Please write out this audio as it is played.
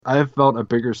I have felt a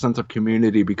bigger sense of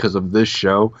community because of this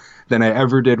show than I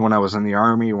ever did when I was in the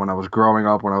army, when I was growing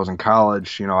up, when I was in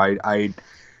college. I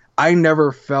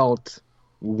never felt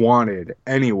wanted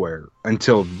anywhere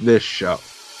until this show.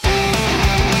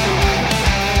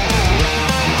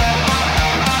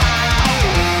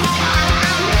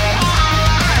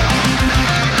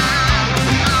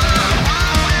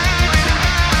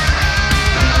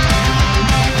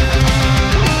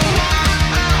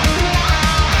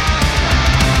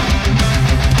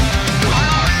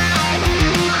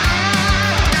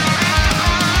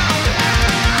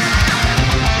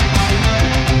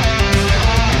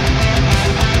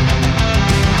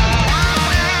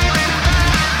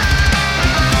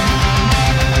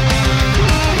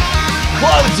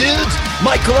 Dudes,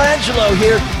 Michelangelo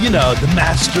here, the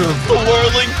master of the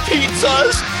whirling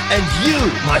pizzas. And you,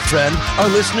 my friend, are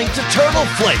listening to Turtle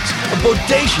Flakes, a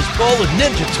bodacious bowl of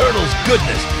Ninja Turtles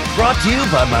goodness, brought to you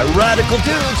by my radical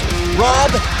dudes, Rob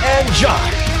and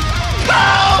Josh.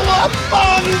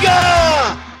 Cowabunga!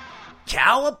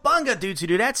 Cowabunga, dudes and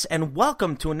dudettes, and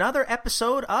welcome to another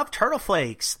episode of Turtle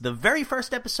Flakes, the very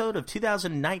first episode of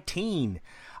 2019.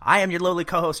 I am your lowly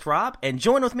co-host, Rob, and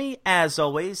join with me, as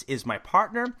always, is my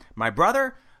partner, my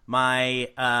brother,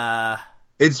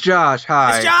 It's Josh.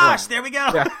 Hi. It's Josh. There we go.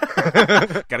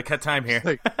 Yeah. Got to cut time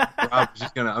here. Rob's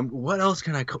just gonna. What else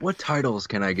can I? What titles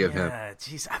can I give him?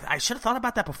 Jeez, I should have thought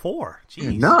about that before.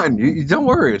 Jeez. None. You don't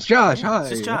worry. It's Josh. Hi. It's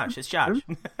just Josh. It's Josh.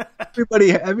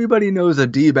 Everybody knows a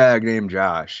D-bag named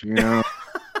Josh.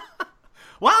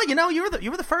 Well, you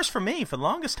were the first for me for the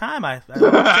longest time. I'm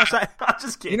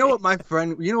just kidding. You know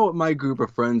what my group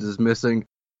of friends is missing?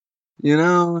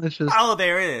 It's just. Oh,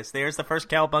 there it is. There's the first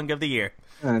cowabunga of the year.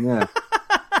 Yeah.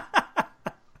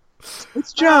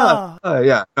 It's Josh.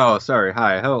 Yeah. Oh, sorry.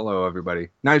 Hi. Hello, everybody.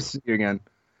 Nice to see you again.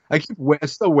 I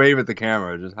still wave at the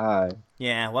camera. Just hi.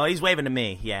 Yeah, well, he's waving to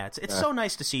me. Yeah, it's so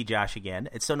nice to see Josh again.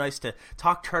 It's so nice to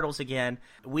talk Turtles again.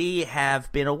 We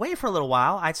have been away for a little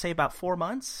while. I'd say about 4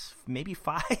 months, maybe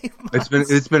 5 months.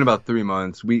 It's been about 3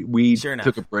 months. We sure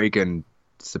took a break in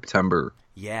September.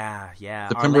 Yeah.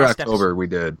 September, October, we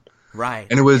did. Right.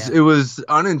 And it was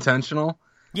unintentional.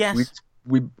 Yes.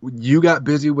 You got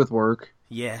busy with work.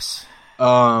 Yes.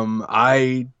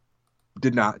 I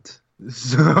did not.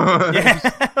 So, yeah.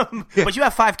 But you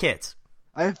have 5 kids.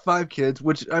 I have 5 kids,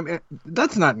 which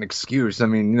that's not an excuse.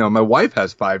 My wife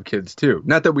has 5 kids too.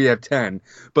 Not that we have 10,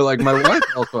 but my wife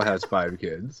also has 5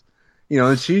 kids.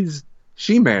 And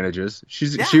she manages.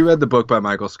 She read the book by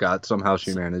Michael Scott. Somehow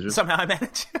she manages. Somehow I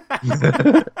manage.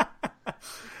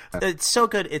 It's so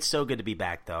good. It's so good to be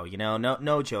back, though.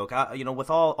 No joke. With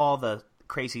all the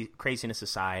craziness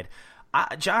aside,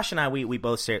 Josh and I we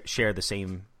both share the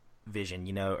same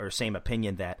vision, or same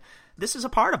opinion that this is a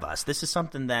part of us. This is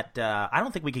something that I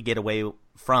don't think we could get away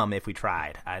from if we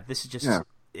tried. This is just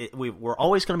we're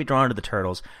always going to be drawn to the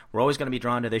Turtles. We're always going to be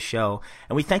drawn to this show,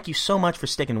 and we thank you so much for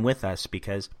sticking with us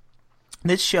because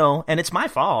this show, and it's my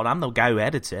fault. I'm the guy who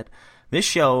edits it. This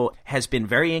show has been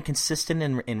very inconsistent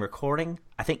in recording.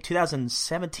 I think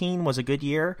 2017 was a good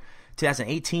year.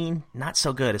 2018, not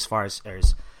so good as far as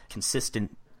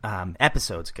consistent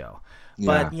episodes go.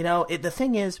 Yeah. But, the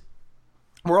thing is,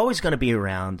 we're always going to be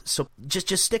around, so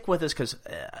just stick with us because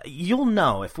you'll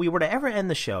know. If we were to ever end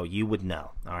the show, you would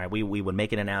know. All right, we would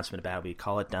make an announcement about it. We'd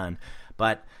call it done.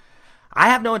 But I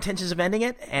have no intentions of ending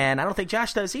it, and I don't think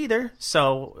Josh does either.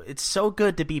 So it's so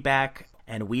good to be back,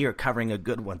 and we are covering a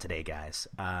good one today, guys.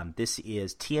 This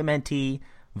is TMNT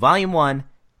Volume 1,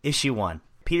 Issue 1.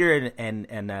 Peter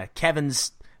and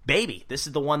Kevin's baby. This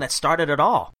is the one that started it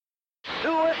all.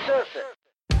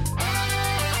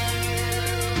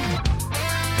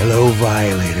 Hello,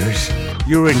 Violators.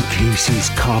 You're in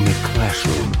Casey's comic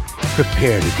classroom.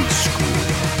 Prepare to be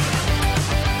screwed.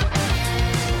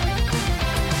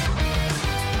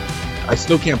 I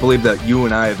still can't believe that you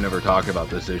and I have never talked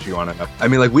about this issue on it.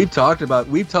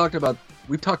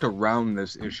 We've talked around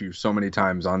this issue so many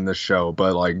times on this show,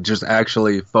 but just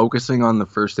actually focusing on the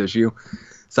first issue,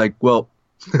 it's well,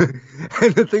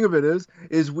 and the thing of it is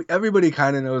everybody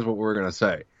kind of knows what we're gonna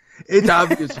say. It's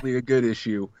obviously a good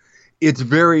issue. It's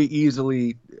very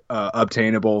easily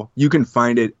obtainable. You can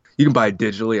find it. You can buy it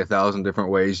digitally 1,000 different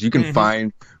ways. You can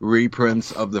find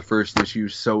reprints of the first issue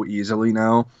so easily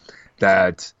now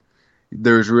that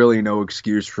there's really no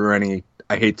excuse for any,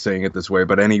 I hate saying it this way,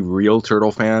 but any real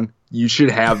Turtle fan, you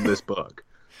should have this book.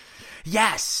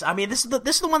 Yes. This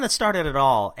is the one that started it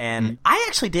all. And I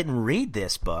actually didn't read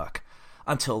this book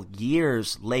until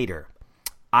years later.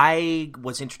 I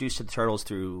was introduced to the Turtles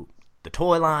through the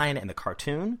toy line and the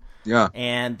cartoon. Yeah.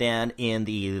 And then in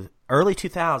the early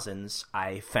 2000s,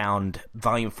 I found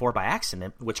Volume 4 by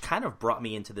accident, which kind of brought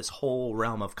me into this whole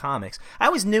realm of comics. I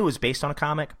always knew it was based on a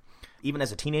comic. Even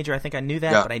as a teenager, I think I knew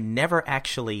that, but I never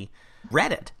actually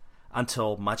read it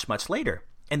until much, much later.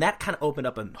 And that kind of opened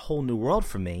up a whole new world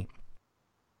for me.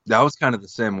 That was kind of the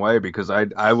same way because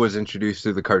I was introduced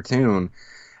to the cartoon,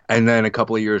 and then a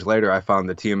couple of years later, I found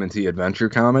the TMNT Adventure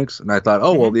comics, and I thought,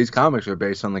 oh, well, these comics are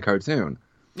based on the cartoon.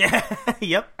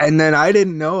 Yep. And then I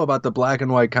didn't know about the black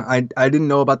and white. I didn't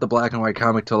know about the black and white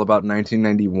comic till about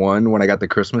 1991 when I got the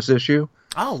Christmas issue.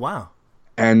 Oh, wow.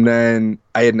 And then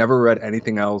I had never read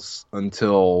anything else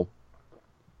until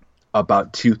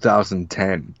about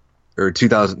 2010 or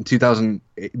 2000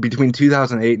 between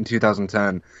 2008 and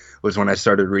 2010 was when I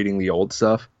started reading the old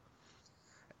stuff.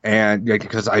 And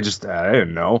because I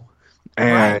didn't know.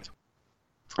 And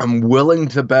I'm willing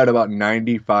to bet about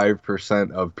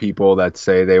 95% of people that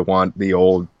say they want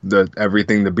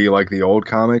everything to be like the old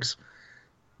comics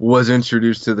was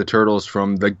introduced to the Turtles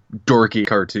from the dorky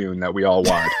cartoon that we all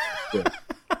watched. Yeah.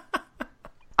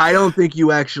 I don't think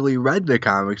you actually read the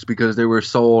comics because they were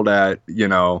sold at,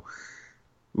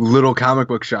 little comic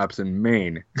book shops in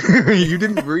Maine. You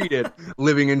didn't read it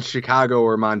living in Chicago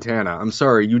or Montana. I'm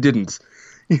sorry, you didn't.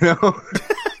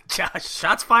 Josh,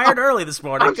 shots fired early this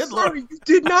morning. I'm sorry, you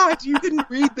did not. You didn't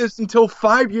read this until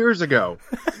 5 years ago.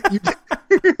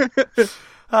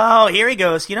 Oh, here he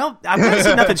goes. I'm glad to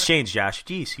see nothing's changed, Josh.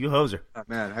 Jeez, you hoser. Oh,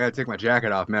 man, I gotta take my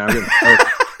jacket off, man.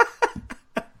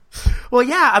 Well,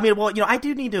 yeah, I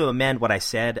do need to amend what I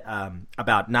said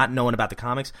about not knowing about the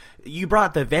comics. You brought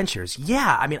up the Adventures.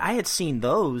 Yeah, I had seen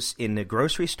those in the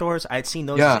grocery stores. I had seen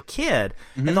those as a kid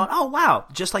and thought, oh, wow,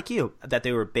 just like you, that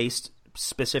they were based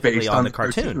specifically on the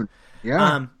cartoon.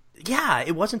 Yeah. Yeah,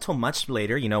 it wasn't until much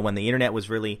later, when the internet was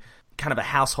really kind of a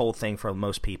household thing for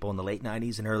most people in the late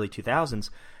 90s and early 2000s,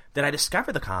 that I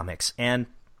discovered the comics. And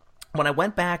when I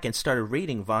went back and started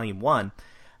reading Volume 1,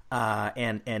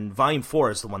 and Volume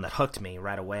 4 is the one that hooked me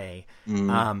right away.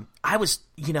 I was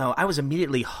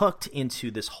immediately hooked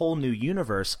into this whole new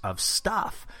universe of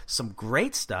stuff, some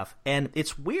great stuff. And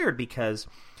it's weird because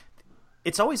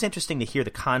it's always interesting to hear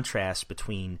the contrast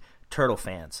between Turtle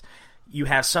fans. You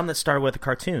have some that started with a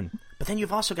cartoon, but then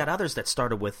you've also got others that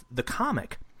started with the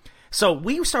comic. So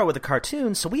we started with a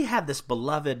cartoon, so we have this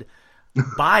beloved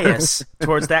bias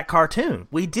towards that cartoon.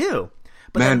 We do.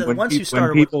 But then once you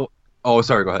started with... Oh,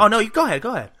 sorry, go ahead. Oh, no, go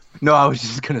ahead. No, I was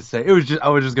just going to say, I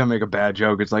was just going to make a bad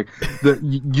joke. It's like,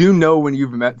 when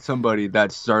you've met somebody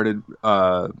that started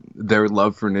their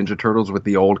love for Ninja Turtles with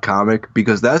the old comic,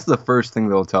 because that's the first thing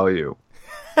they'll tell you.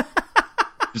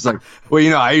 It's like,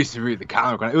 well, I used to read the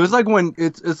comic. It was like when,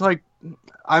 it's like,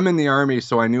 I'm in the Army,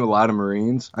 so I knew a lot of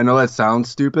Marines. I know that sounds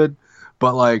stupid,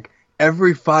 but like,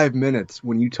 every 5 minutes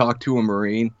when you talk to a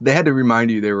Marine, they had to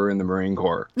remind you they were in the Marine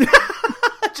Corps.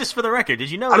 Just for the record,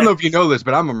 did you know I don't know if you know this,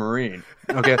 but I'm a Marine.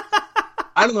 Okay.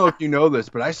 I don't know if you know this,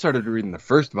 but I started reading the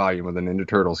first volume of the Ninja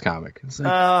Turtles comic. Like,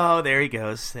 oh, there he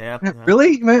goes. Yeah.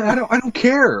 Really? Man, I don't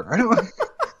care.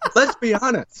 Let's be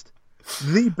honest.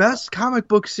 The best comic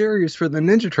book series for the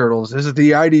Ninja Turtles is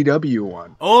the IDW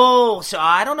one. Oh, so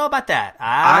I don't know about that.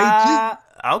 I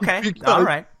do. Okay. All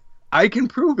right. I can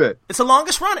prove it. It's the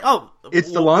longest running. Oh,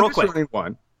 it's the longest running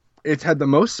one. It's had the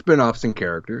most spin-offs and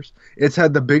characters. It's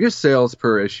had the biggest sales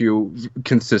per issue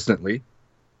consistently,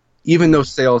 even though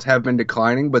sales have been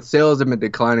declining, but sales have been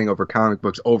declining over comic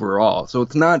books overall. So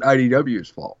it's not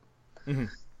IDW's fault. Mm-hmm.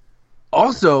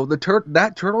 Also,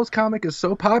 that Turtles comic is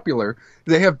so popular,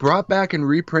 they have brought back and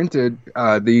reprinted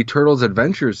the Turtles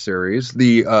Adventures series,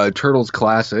 the Turtles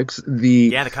Classics.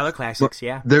 The Color Classics,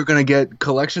 yeah. They're going to get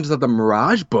collections of the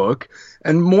Mirage book,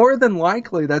 and more than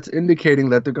likely that's indicating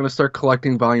that they're going to start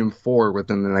collecting Volume 4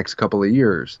 within the next couple of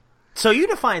years. So you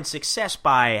define success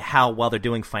by how well they're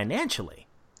doing financially.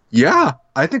 Yeah,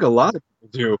 I think a lot of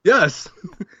people do. Yes.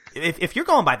 If you're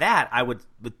going by that, I would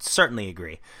certainly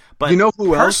agree. But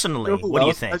personally, what do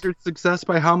you think? Measured success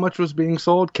by how much was being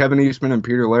sold? Kevin Eastman and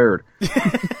Peter Laird.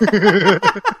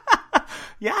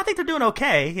 Yeah, I think they're doing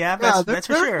okay. Yeah, that's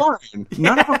for sure. Fine.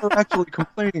 None of them are actually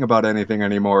complaining about anything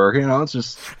anymore. It's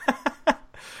just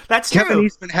that's Kevin true.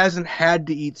 Eastman hasn't had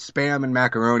to eat Spam and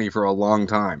macaroni for a long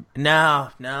time. No,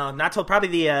 not till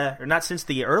probably or not since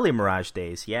the early Mirage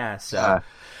days. Yeah. So,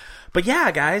 but yeah,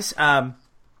 guys, I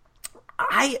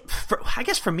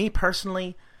guess for me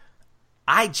personally,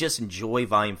 I just enjoy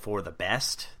Volume 4 the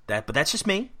best. But that's just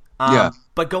me. Yeah.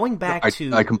 But going back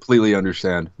to... I completely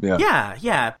understand. Yeah.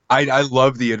 Yeah. I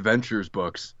love the Adventures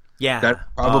books. Yeah. That's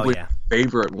probably my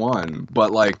favorite one.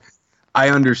 But, like, I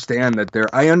understand that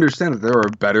there are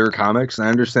better comics, and I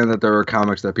understand that there are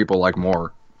comics that people like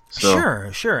more.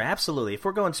 So, Sure, absolutely. If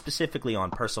we're going specifically on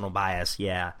personal bias,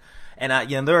 yeah.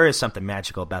 And there is something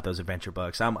magical about those adventure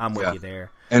books. I'm with you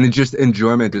there. And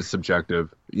enjoyment is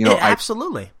subjective.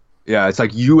 Absolutely. It's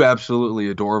like you absolutely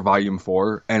adore Volume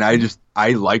 4, and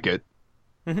I like it.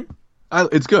 Mm-hmm.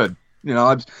 It's good.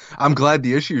 I'm glad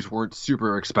the issues weren't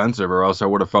super expensive, or else I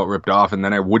would have felt ripped off, and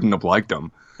then I wouldn't have liked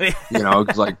them.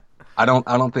 Because like I don't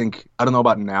know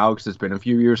about now because it's been a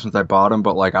few years since I bought them,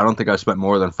 but like I don't think I spent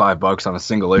more than $5 on a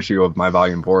single issue of my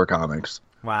Volume 4 comics.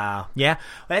 Wow. Yeah,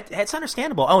 that's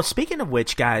understandable. Oh, speaking of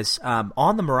which, guys,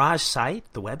 on the Mirage site,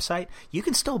 the website, you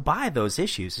can still buy those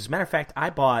issues. As a matter of fact,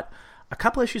 I bought a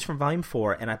couple issues from Volume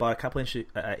 4, and I bought a couple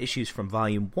issues from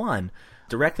Volume 1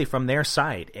 directly from their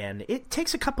site. And it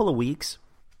takes a couple of weeks,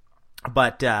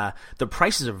 but the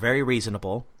prices are very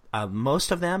reasonable.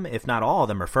 Most of them, if not all of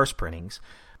them, are first printings.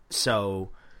 So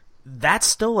that's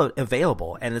still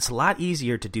available, and it's a lot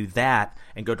easier to do that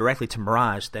and go directly to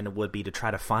Mirage than it would be to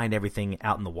try to find everything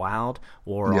out in the wild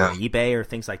or on eBay or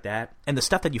things like that. And the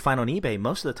stuff that you find on eBay,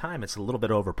 most of the time, it's a little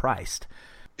bit overpriced.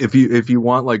 If you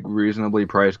want like reasonably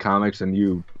priced comics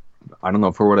and I don't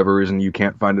know, for whatever reason you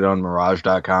can't find it on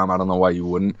Mirage.com, I don't know why you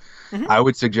wouldn't. Mm-hmm. I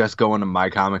would suggest going to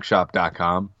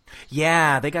mycomicshop.com.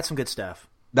 Yeah, they got some good stuff.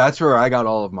 That's where I got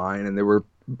all of mine, and they were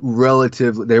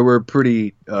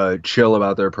pretty chill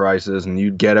about their prices, and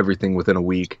you'd get everything within a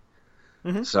week.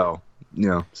 Mm-hmm. So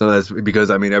that's because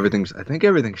I think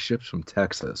everything ships from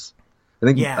Texas.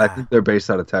 I think they're based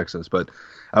out of Texas, but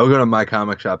I would go to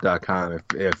mycomicshop.com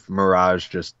if Mirage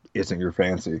just isn't your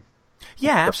fancy.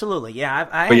 Yeah, absolutely.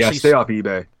 Yeah, but stay off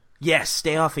eBay. Yes,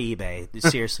 stay off of eBay,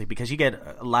 seriously, because you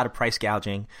get a lot of price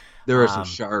gouging. There are some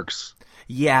sharks.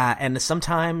 Yeah, and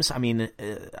sometimes,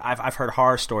 I've heard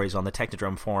horror stories on the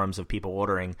Technodrome forums of people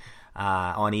ordering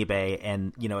on eBay,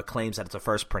 and it claims that it's a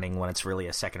first printing when it's really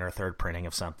a second or third printing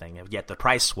of something. Yet the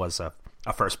price was a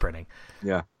first printing.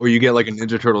 Yeah, or you get like a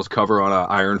Ninja Turtles cover on an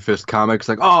Iron Fist comic. It's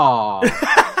like, oh,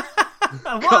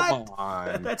 come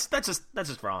on, that's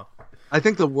just wrong. I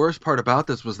think the worst part about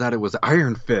this was that it was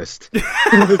Iron Fist.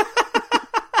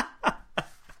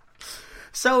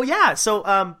 So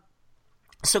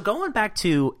going back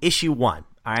to issue 1,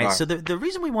 all right. So the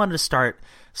reason we wanted to start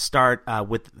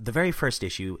with the very first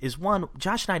issue is, 1,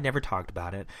 Josh and I never talked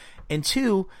about it, and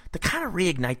 2, to kind of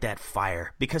reignite that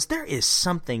fire, because there is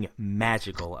something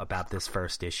magical about this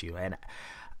first issue, and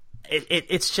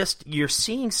it's just, you're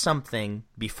seeing something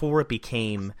before it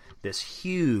became this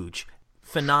huge,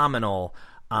 phenomenal,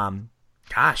 I'd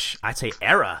say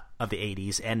era of the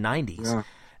 80s and 90s,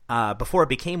 before it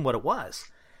became what it was.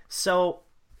 So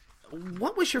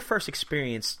what was your first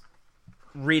experience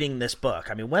reading this book?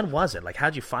 When was it? Like,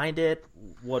 how'd you find it?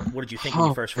 What did you think when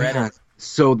you first read it?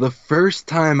 So the first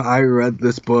time I read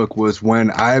this book was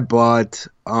when I bought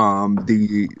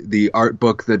the art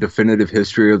book, The Definitive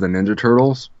History of the Ninja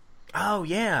Turtles. Oh,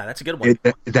 yeah, that's a good one.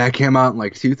 That came out in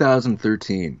like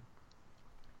 2013.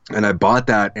 And I bought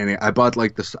that, and I bought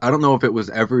like this. I don't know if it was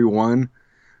every one,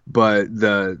 but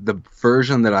the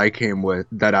version that I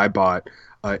bought,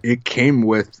 it came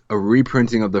with a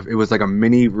reprinting of it was like a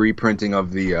mini reprinting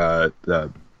of the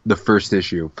first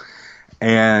issue,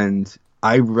 and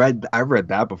I read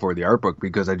that before the art book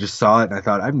because I just saw it and I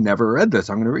thought, I've never read this.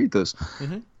 I'm going to read this,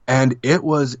 and I'm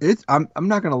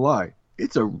not going to lie,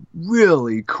 it's a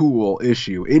really cool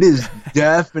issue. It is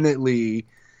definitely.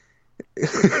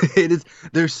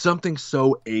 There's something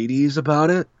so 80s about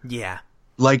it. Yeah.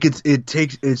 Like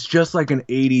it's just like an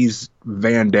 80s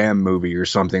Van Damme movie or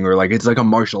something, or like it's like a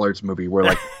martial arts movie where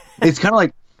like it's kind of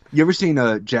like, you ever seen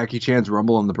Jackie Chan's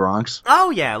Rumble in the Bronx?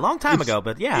 Oh yeah, a long time ago,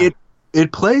 but yeah.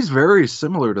 It plays very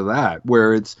similar to that,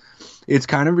 where it's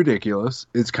kind of ridiculous,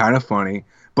 it's kind of funny,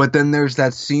 but then there's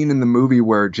that scene in the movie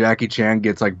where Jackie Chan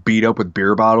gets like beat up with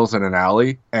beer bottles in an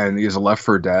alley and is left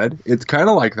for dead. It's kind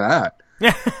of like that.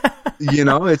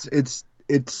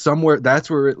 It's somewhere, that's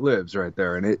where it lives right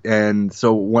there. And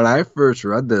so when I first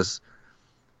read this,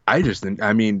 I just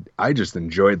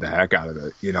enjoyed the heck out of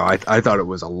it. I thought it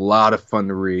was a lot of fun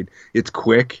to read. It's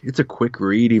quick. It's a quick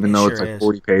read, even though it's like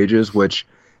 40 pages, which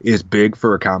is big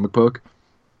for a comic book.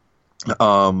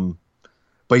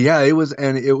 But yeah, it was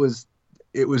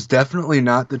definitely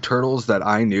not the Turtles that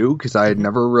I knew, because I had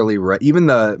never really read, even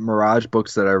the Mirage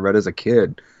books that I read as a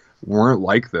kid weren't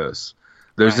like this.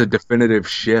 There's a definitive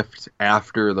shift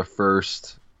after the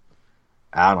first,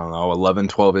 11,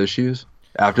 12 issues.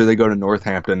 After they go to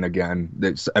Northampton again,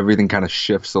 everything kind of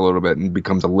shifts a little bit and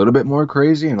becomes a little bit more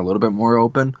crazy and a little bit more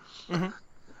open. Mm-hmm.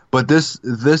 But this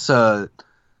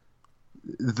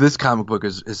comic book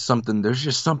is something, there's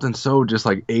just something so just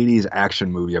like 80s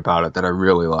action movie about it that I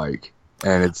really like.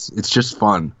 And it's just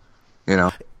fun,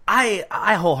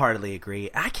 I wholeheartedly agree.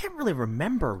 I can't really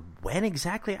remember when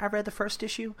exactly I read the first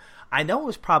issue. I know it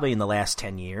was probably in the last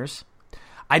 10 years.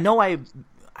 I know I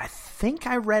think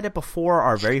I read it before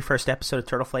our very first episode of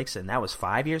Turtle Flakes, and that was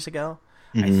 5 years ago.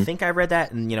 I think I read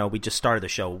that, and we just started the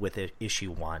show with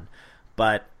issue 1.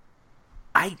 But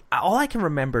all I can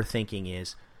remember thinking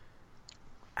is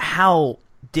how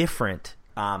different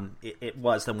it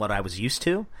was than what I was used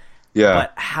to. Yeah.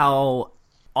 But how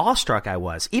awestruck I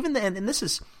was. Even then, and this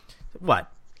is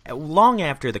long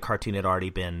after the cartoon had already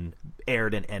been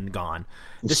aired and gone.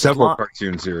 Several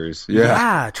cartoon series. Yeah.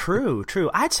 Yeah, true.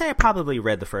 I'd say I probably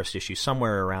read the first issue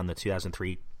somewhere around the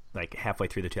 2003, like halfway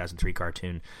through the 2003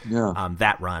 cartoon. Yeah.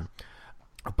 That run.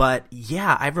 But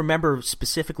yeah, I remember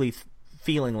specifically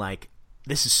feeling like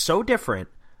this is so different,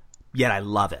 yet I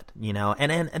love it.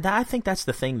 And I think that's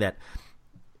the thing that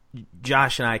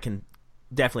Josh and I can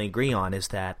definitely agree on, is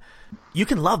that you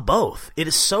can love both. It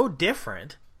is so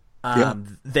different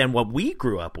than what we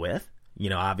grew up with,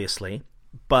 obviously.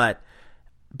 But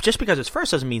just because it's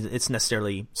first doesn't mean it's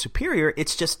necessarily superior.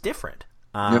 It's just different.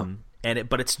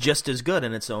 But it's just as good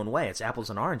in its own way. It's apples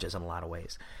and oranges in a lot of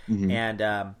ways. And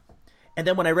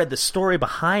then when I read the story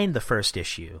behind the first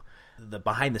issue, the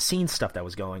behind the scenes stuff that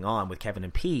was going on with Kevin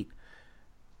and Pete,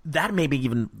 that made me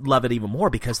even love it even more,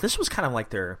 because this was kind of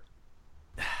like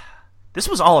this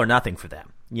was all or nothing for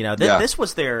them. This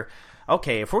was their,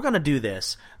 okay, if we're going to do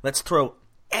this, let's throw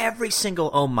every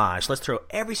single homage, let's throw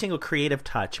every single creative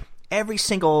touch, every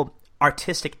single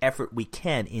artistic effort we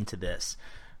can into this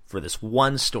for this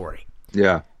one story.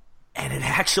 Yeah. And it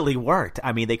actually worked.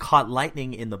 I mean, they caught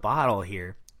lightning in the bottle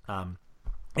here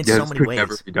in so many ways.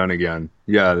 Never be done again.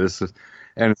 Yeah,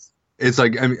 it's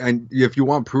like, I mean, if you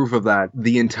want proof of that,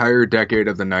 the entire decade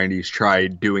of the 90s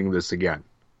tried doing this again.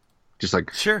 Just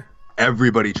like, sure.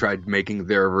 Everybody tried making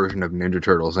their version of Ninja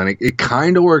Turtles, and it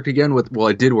kind of worked again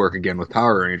it did work again with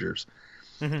Power Rangers.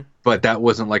 But that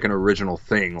wasn't like an original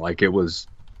thing. Like, it was...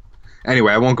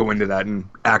 Anyway, I won't go into that and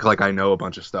act like I know a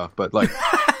bunch of stuff, but like...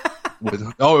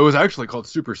 it was actually called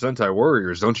Super Sentai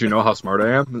Warriors. Don't you know how smart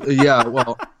I am? Yeah,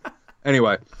 well...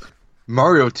 Anyway,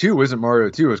 Mario 2 isn't Mario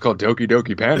 2. It's called Doki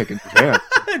Doki Panic in Japan.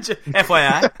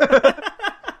 FYI.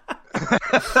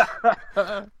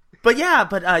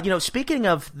 But speaking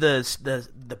of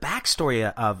the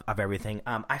backstory of everything,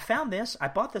 I found this. I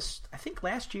bought this, I think,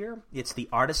 last year. It's the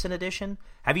Artisan Edition.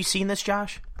 Have you seen this,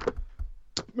 Josh?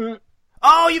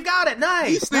 Oh, you got it!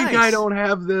 Nice. You think I don't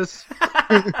have this?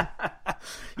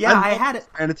 Yeah, I had it,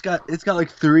 and it's got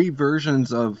like 3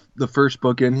 versions of the first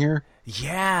book in here.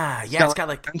 Yeah, it's got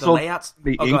like the layouts.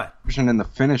 The ink version and the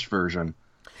finished version.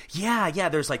 Yeah,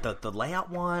 there's like the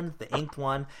layout one, the inked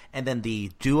one, and then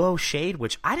the duo shade,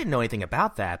 which I didn't know anything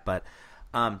about that, but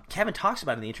Kevin talks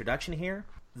about in the introduction here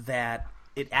that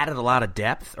it added a lot of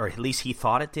depth, or at least he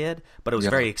thought it did, but it was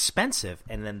very expensive.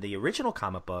 And then the original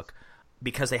comic book,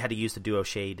 because they had to use the duo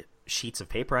shade sheets of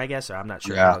paper, I guess, or I'm not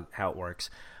sure how it works.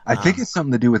 I think it's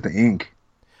something to do with the ink.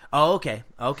 Oh, okay.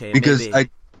 Because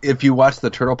if you watch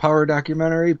the Turtle Power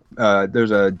documentary,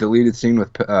 there's a deleted scene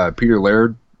with Peter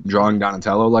Laird drawing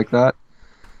Donatello like that.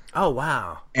 Oh,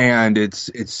 wow. And it's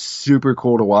super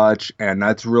cool to watch, and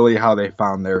that's really how they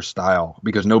found their style,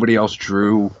 because nobody else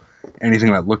drew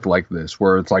anything that looked like this,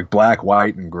 where it's like black,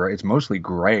 white, and gray. It's mostly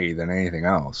gray than anything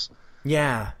else.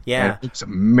 Yeah. And it's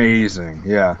amazing,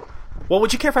 yeah. Well,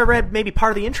 would you care if I read maybe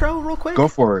part of the intro real quick? Go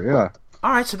for it, yeah.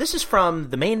 All right, so this is from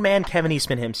the main man, Kevin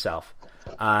Eastman himself.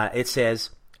 It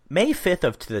says, May 5th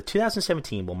of the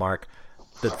 2017 will mark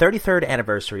the 33rd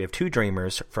anniversary of 2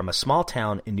 dreamers from a small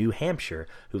town in New Hampshire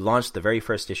who launched the very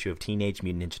first issue of Teenage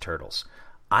Mutant Ninja Turtles.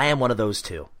 I am one of those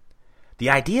 2. The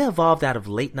idea evolved out of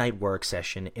late-night work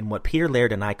session in what Peter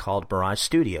Laird and I called Mirage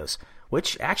Studios,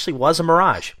 which actually was a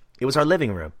mirage. It was our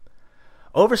living room.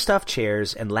 Overstuffed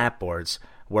chairs and lapboards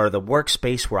were the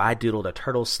workspace where I doodled a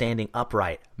turtle standing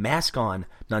upright, mask on,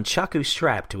 nunchaku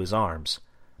strapped to his arms.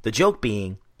 The joke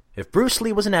being, if Bruce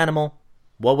Lee was an animal,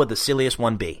 what would the silliest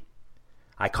one be?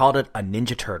 I called it a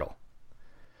Ninja Turtle.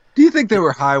 Do you think they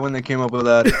were high when they came up with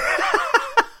that?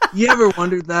 You ever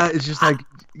wondered that? It's just like,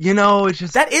 it's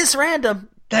just... That is random.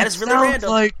 That is really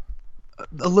random. Like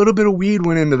a little bit of weed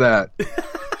went into that.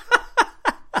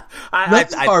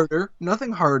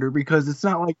 Nothing harder, because it's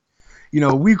not like,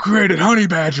 we created honey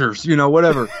badgers,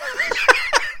 whatever.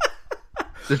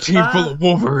 The team full of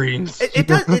Wolverines. It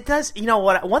does.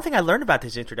 One thing I learned about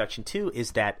this introduction, too,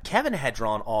 is that Kevin had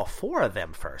drawn all 4 of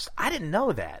them first. I didn't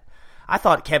know that. I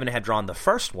thought Kevin had drawn the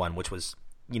first one, which was,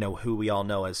 who we all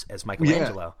know as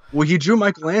Michelangelo. Yeah. Well, he drew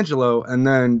Michelangelo, and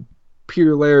then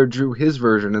Peter Laird drew his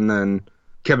version, and then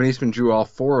Kevin Eastman drew all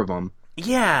 4 of them.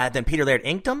 Yeah, then Peter Laird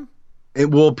inked them?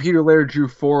 Peter Laird drew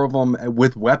 4 of them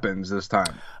with weapons this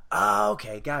time. Oh,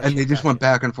 okay, gotcha. And they just went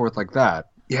back and forth like that.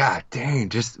 Yeah, dang,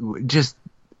 just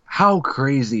how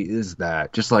crazy is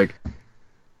that? Just like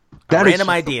that, random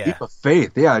idea. A leap of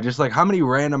faith. Yeah, just like how many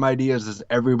random ideas does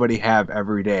everybody have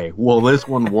every day? Well, this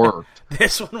one worked.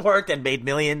 This one worked and made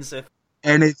millions.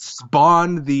 And it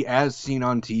spawned the As Seen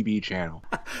on TV channel.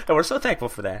 And we're so thankful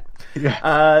for that.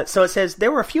 Yeah. So it says,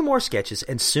 there were a few more sketches,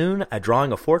 and soon a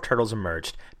drawing of 4 turtles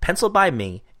emerged, penciled by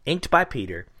me, inked by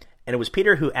Peter, and it was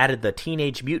Peter who added the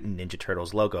Teenage Mutant Ninja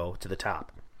Turtles logo to the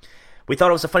top. We thought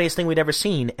it was the funniest thing we'd ever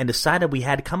seen, and decided we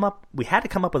had to come up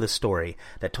with a story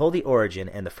that told the origin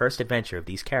and the first adventure of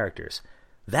these characters.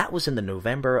 That was in the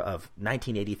November of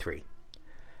 1983.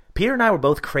 Peter and I were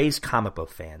both crazed comic book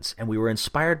fans, and we were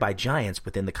inspired by giants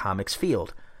within the comics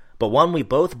field. But one we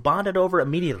both bonded over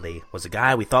immediately was a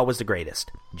guy we thought was the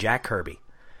greatest, Jack Kirby.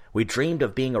 We dreamed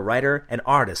of being a writer and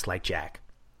artist like Jack.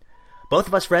 Both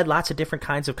of us read lots of different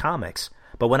kinds of comics,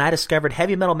 but when I discovered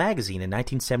Heavy Metal magazine in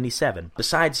 1977,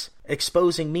 besides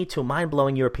exposing me to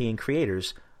mind-blowing European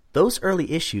creators, those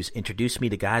early issues introduced me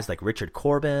to guys like Richard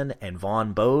Corbin and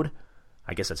Vaughn Bode.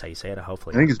 I guess that's how you say it,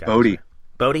 hopefully. I think it's Bodie.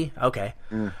 Bodie? Okay.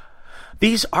 Yeah.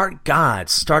 These art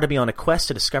gods started me on a quest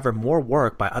to discover more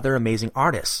work by other amazing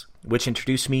artists, which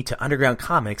introduced me to underground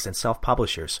comics and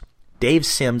self-publishers. Dave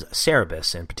Sims'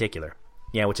 Cerebus in particular.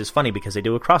 Yeah, which is funny because they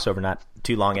do a crossover not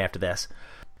too long after this.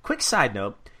 Quick side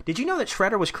note, did you know that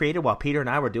Shredder was created while Peter and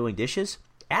I were doing dishes?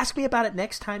 Ask me about it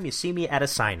next time you see me at a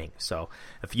signing. So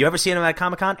if you ever see him at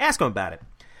Comic-Con, ask him about it.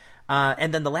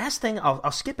 And then the last thing,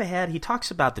 I'll skip ahead. He talks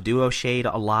about the Duo Shade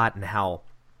a lot and how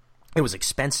it was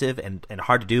expensive and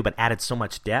hard to do, but added so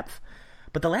much depth.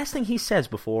 But the last thing he says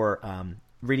before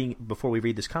we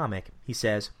read this comic, he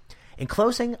says, in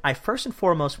closing, I first and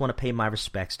foremost want to pay my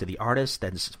respects to the artists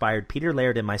that inspired Peter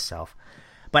Laird and myself.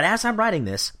 But as I'm writing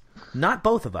this, not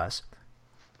both of us,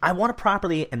 I want to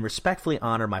properly and respectfully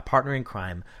honor my partner in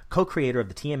crime, co-creator of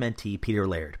the TMNT, Peter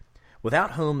Laird,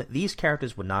 without whom these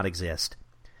characters would not exist.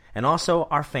 And also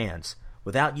our fans.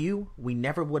 Without you, we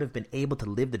never would have been able to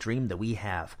live the dream that we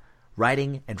have.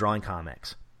 Writing and drawing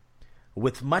comics.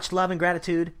 With much love and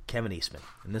gratitude, Kevin Eastman.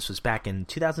 And this was back in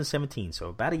 2017, so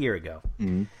about a year ago.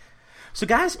 Mm-hmm. So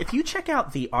guys, if you check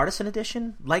out the Artisan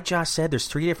Edition, like Josh said, there's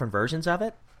 3 different versions of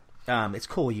it. It's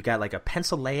cool. You got like a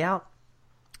pencil layout.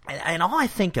 And all I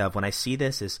think of when I see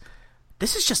this is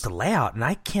just a layout, and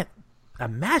I can't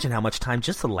imagine how much time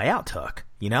just the layout took,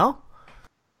 you know?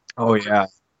 Oh, yeah.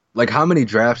 Like, how many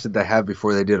drafts did they have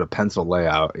before they did a pencil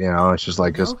layout? You know, it's just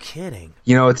like... No kidding.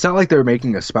 You know, it's not like they're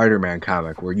making a Spider-Man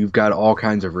comic where you've got all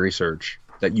kinds of research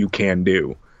that you can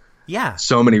do. Yeah.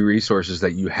 So many resources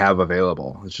that you have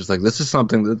available. It's just like, this is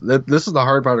something... this is the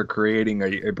hard part of creating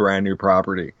a brand new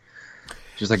property.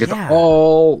 Just like, it's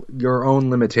all your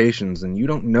own limitations, and you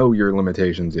don't know your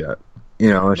limitations yet. You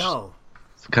know, it's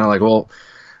kind of like, well,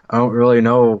 I don't really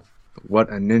know what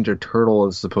a Ninja Turtle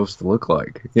is supposed to look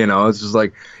like. You know, it's just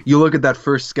like, you look at that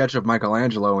first sketch of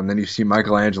Michelangelo, and then you see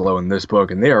Michelangelo in this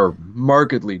book, and they are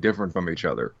markedly different from each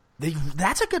other.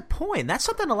 That's a good point. That's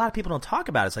something a lot of people don't talk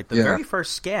about. It's like the very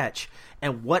first sketch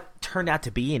and what turned out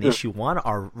to be in issue 1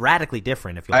 are radically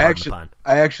different, if you'll pardon the pun.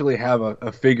 I actually have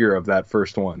a figure of that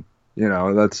first one. You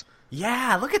know, that's...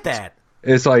 Yeah, look at that.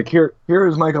 It's like, here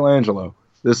is Michelangelo.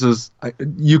 This is...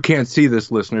 you can't see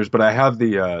this, listeners, but I have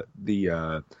the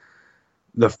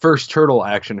first turtle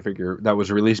action figure that was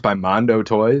released by Mondo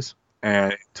Toys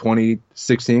in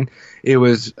 2016. It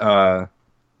was...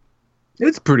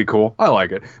 it's pretty cool. I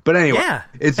like it. But anyway,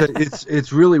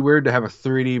 it's really weird to have a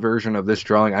 3D version of this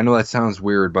drawing. I know that sounds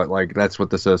weird, but like that's what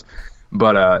this is.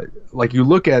 But like you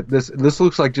look at this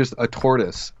looks like just a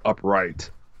tortoise upright.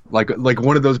 Like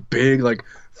one of those big, like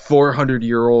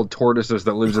 400-year-old tortoises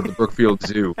that lives at the Brookfield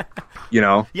Zoo, you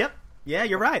know? Yep. Yeah,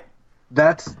 you're right.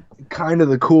 That's kind of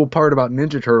the cool part about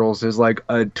Ninja Turtles is like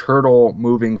a turtle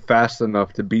moving fast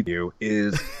enough to beat you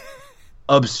is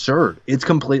absurd. It's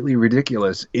completely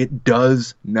ridiculous. It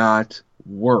does not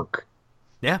work.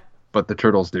 Yeah. But the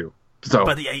turtles do. So.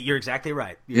 But you're exactly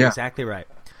right. You're exactly right.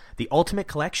 The Ultimate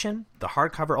Collection, the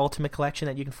hardcover Ultimate Collection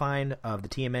that you can find of the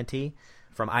TMNT,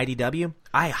 from IDW,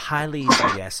 I highly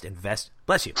suggest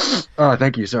Bless you. Oh,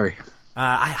 thank you. Sorry.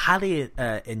 I highly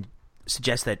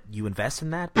suggest that you invest in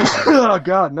that. Oh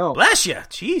God, no! Bless you.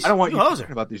 Jeez, I don't want you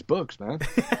talking about these books, man.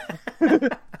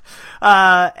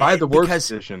 Buy the worst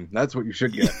edition. That's what you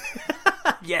should get.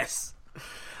 Yes.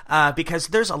 Because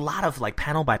there's a lot of like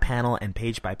panel by panel and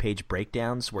page by page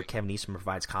breakdowns where Kevin Eastman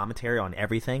provides commentary on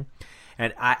everything,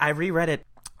 and I reread it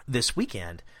this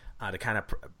weekend to kind of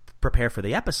prepare for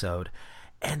the episode.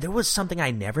 And there was something I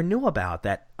never knew about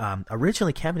that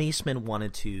originally Kevin Eastman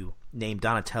wanted to named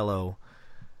Donatello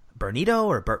Bernito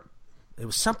or it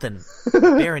was something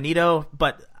Baronito,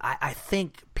 but I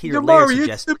think Peter Laird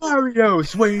suggested... It's the Mario!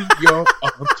 Swing your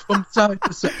arms from side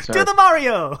to side. Do the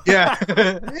Mario! Yeah.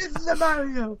 It's the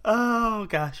Mario! Oh,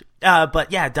 gosh.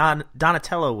 But yeah,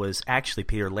 Donatello was actually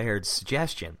Peter Laird's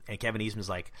suggestion, and Kevin Eastman's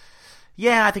like,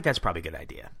 yeah, I think that's probably a good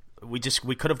idea. We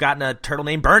could have gotten a turtle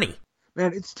named Bernie.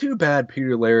 Man, it's too bad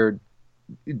Peter Laird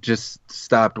just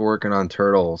stopped working on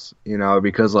Turtles,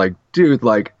 because dude,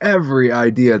 every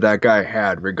idea that guy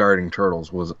had regarding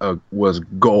Turtles was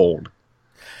gold.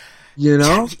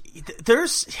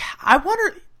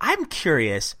 I'm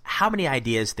curious how many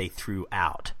ideas they threw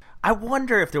out. I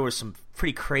wonder if there was some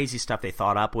pretty crazy stuff they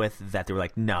thought up with that they were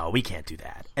like, no, we can't do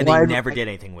that. And they never did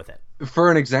anything with it.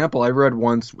 For an example, I read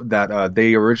once that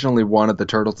they originally wanted the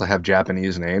Turtles to have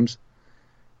Japanese names.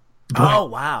 Oh,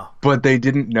 wow. But they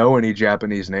didn't know any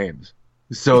Japanese names.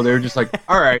 So they were just like,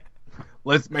 all right,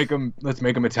 let's make them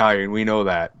Italian. We know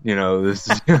that. This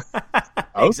is okay,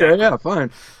 exactly. Yeah,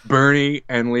 fine. Bernie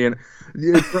and Leon.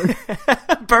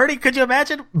 Bernie, could you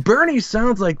imagine? Bernie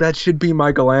sounds like that should be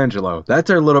Michelangelo. That's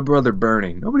our little brother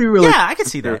Bernie. Nobody really... Yeah, I can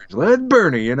see that. Let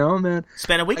Bernie, man.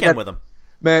 Spend a weekend with him.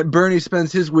 Man, Bernie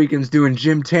spends his weekends doing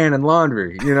gym tan and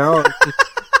laundry,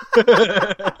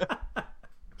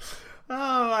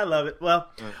 Oh, I love it. Well,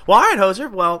 all right, Hoser.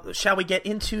 Well, shall we get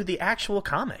into the actual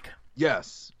comic?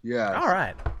 Yes. All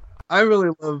right. I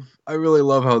really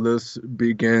love how this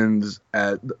begins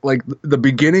at the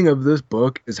beginning of this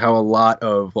book is how a lot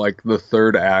of the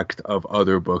third act of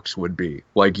other books would be.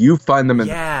 You find them in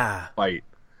the fight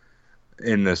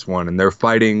in this one, and they're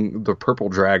fighting the purple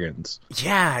dragons.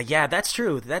 Yeah, that's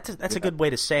true. That's a good way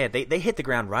to say it. They hit the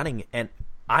ground running, and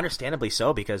understandably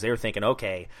so, because they were thinking,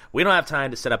 okay, we don't have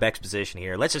time to set up exposition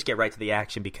here. Let's just get right to the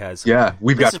action because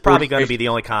this is probably going to be the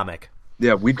only comic.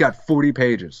 Yeah, we've got 40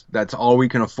 pages. That's all we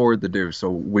can afford to do, so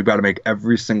we've got to make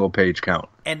every single page count.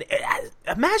 And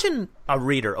imagine a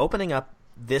reader opening up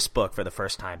this book for the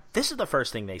first time. This is the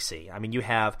first thing they see. I mean, you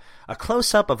have a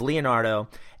close-up of Leonardo,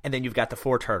 and then you've got the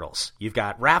four turtles. You've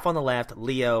got Raph on the left,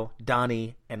 Leo,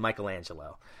 Donnie, and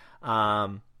Michelangelo.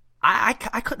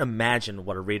 I couldn't imagine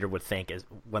what a reader would think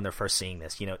when they're first seeing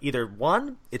this. Either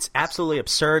one, it's absolutely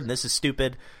absurd and this is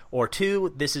stupid, or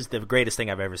two, this is the greatest thing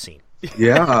I've ever seen.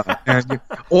 Yeah,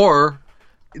 or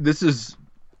this is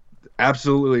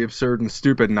absolutely absurd and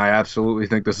stupid, and I absolutely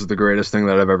think this is the greatest thing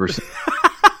that I've ever seen.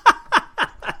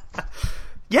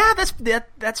 Yeah,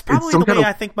 that's probably the way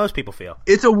I think most people feel.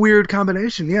 It's a weird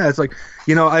combination. Yeah, it's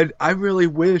I really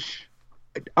wish.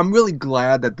 I'm really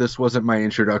glad that this wasn't my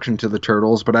introduction to the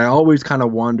Turtles, but I always kind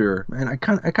of wonder, man, I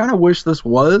kind of wish this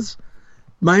was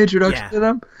my introduction to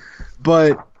them.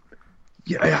 But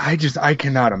yeah, I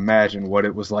cannot imagine what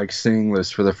it was like seeing this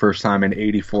for the first time in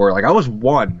 '84. I was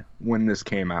 1 when this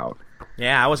came out.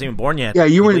 Yeah, I wasn't even born yet. Yeah,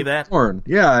 you weren't born.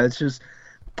 Yeah, it's just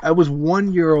I was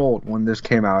 1 year old when this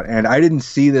came out, and I didn't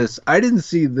see this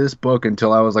book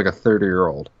until I was a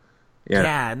 30-year-old.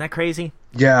 Yeah, isn't that crazy?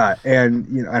 Yeah, and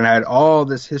and I had all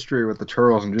this history with the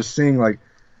Turtles, and just seeing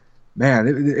man,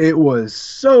 it was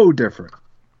so different.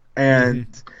 And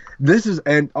this is,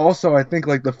 and also I think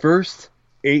the first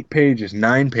 9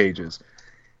 pages,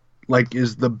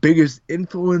 is the biggest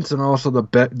influence and also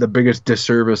the biggest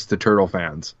disservice to Turtle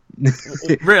fans.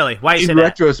 Really? Why you say that? In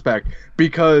retrospect,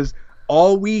 because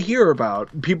all we hear about,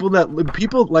 people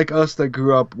like us that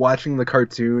grew up watching the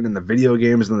cartoon and the video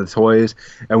games and the toys,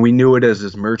 and we knew it as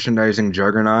this merchandising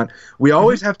juggernaut, we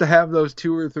always have to have those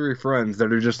 2 or 3 friends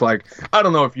that are just I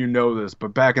don't know if you know this,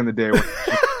 but back in the day when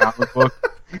comic book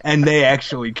and they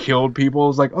actually killed people, it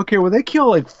was okay, well, they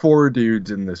kill 4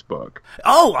 dudes in this book.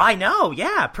 Oh, I know,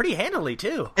 yeah, pretty handily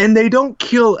too. And they don't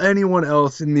kill anyone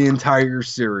else in the entire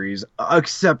series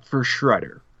except for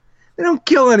Shredder. They don't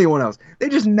kill anyone else. They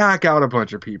just knock out a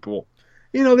bunch of people.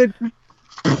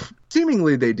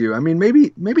 Seemingly they do. I mean,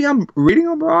 maybe I'm reading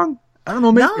them wrong. I don't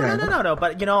know. No.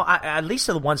 But at least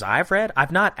of the ones I've read,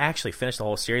 I've not actually finished the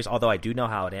whole series, although I do know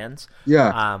how it ends.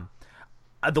 Yeah.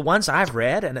 The ones I've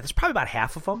read, and there's probably about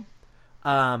half of them.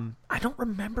 I don't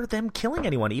remember them killing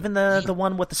anyone, even the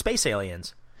one with the space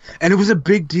aliens. And it was a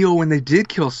big deal when they did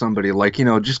kill somebody.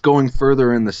 Just going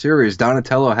further in the series,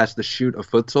 Donatello has to shoot a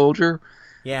foot soldier.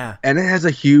 Yeah. And it has a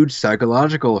huge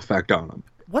psychological effect on them.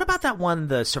 What about that one,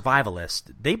 the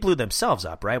survivalist? They blew themselves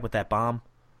up, right, with that bomb?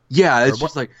 Yeah, it's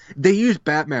just they used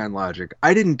Batman logic.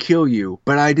 I didn't kill you,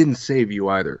 but I didn't save you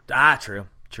either. Ah, true.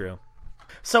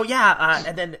 So yeah,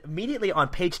 and then immediately on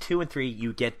page 2 and 3,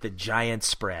 you get the giant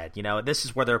spread. You know, this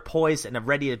is where they're poised and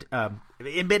ready to,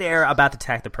 in midair, about to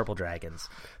attack the purple dragons.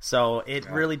 So it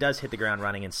really does hit the ground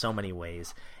running in so many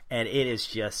ways, and it is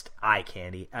just eye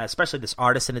candy. Especially this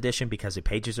artisan edition because the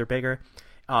pages are bigger.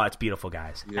 Oh, it's beautiful,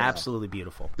 guys! Yeah. Absolutely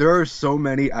beautiful. There are so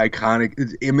many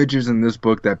iconic images in this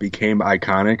book that became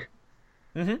iconic.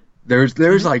 Mm-hmm.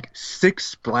 There's like 6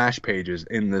 splash pages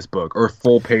in this book, or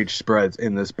full page spreads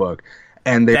in this book,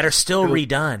 and that are still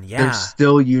redone. Yeah, they're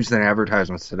still used in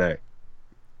advertisements today.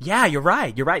 Yeah, you're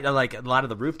right. You're right. Like a lot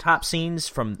of the rooftop scenes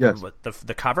from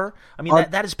the cover. I mean,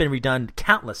 that has been redone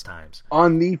countless times.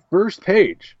 On the first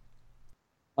page,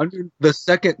 under the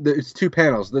second, it's 2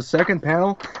 panels. The second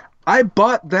panel, I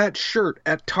bought that shirt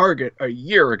at Target a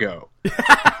year ago.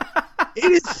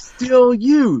 It is still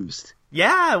used.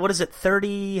 Yeah, what is it,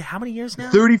 30, how many years now?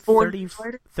 34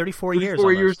 years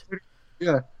almost.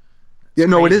 Yeah. Yeah,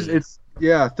 no, it is. It's,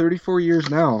 34 years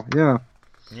now. Yeah.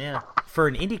 Yeah. For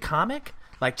an indie comic,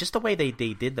 like just the way they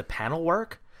did the panel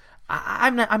work,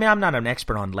 I'm not an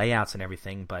expert on layouts and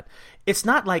everything, but it's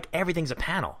not like everything's a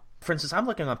panel. For instance, I'm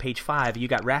looking on page 5, you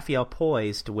got Raphael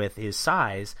poised with his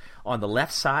size on the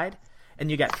left side, and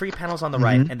you got 3 panels on the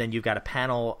right, and then you've got a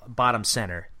panel bottom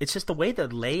center. It's just the way the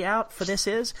layout for this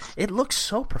is, it looks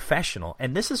so professional.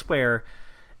 And this is where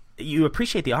you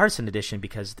appreciate the artisan edition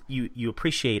because you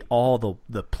appreciate all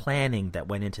the planning that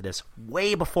went into this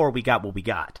way before we got what we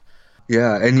got.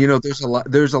 Yeah, and you know,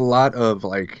 there's a lot of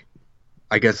like,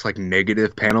 I guess like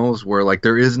negative panels where like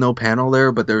there is no panel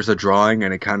there, but there's a drawing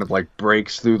and it kind of like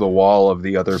breaks through the wall of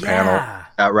the other panel.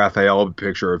 At Raphael, a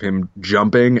picture of him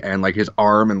jumping and like his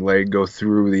arm and leg go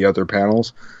through the other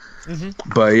panels.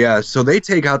 Mm-hmm. But yeah, so they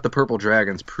take out the purple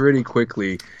dragons pretty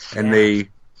quickly, and they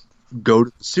go to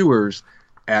the sewers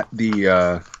at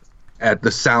the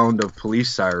sound of police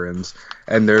sirens.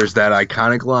 And there's that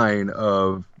iconic line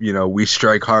of, you know, we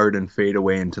strike hard and fade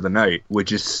away into the night,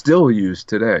 which is still used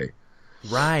today.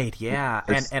 Right, yeah.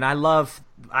 And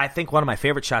I think one of my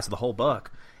favorite shots of the whole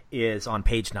book is on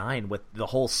page 9 with the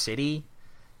whole city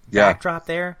backdrop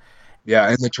there. Yeah,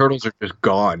 and the turtles are just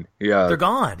gone. Yeah, they're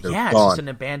gone. It's just an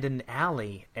abandoned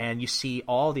alley, and you see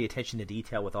all the attention to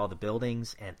detail with all the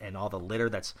buildings and all the litter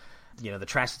that's, you know, the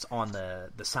trash that's on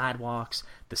the sidewalks,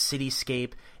 the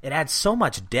cityscape. It adds so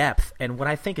much depth. And what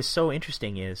I think is so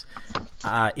interesting is,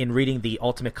 in reading the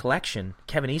Ultimate Collection,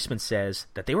 Kevin Eastman says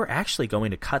that they were actually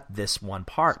going to cut this one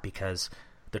part because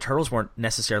the turtles weren't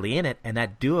necessarily in it, and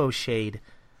that duo shade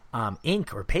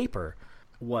ink or paper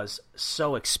was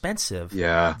so expensive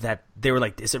that they were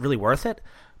like, is it really worth it?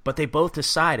 But they both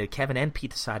decided, Kevin and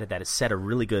Pete decided that it set a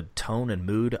really good tone and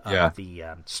mood of the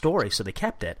story, so they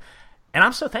kept it. And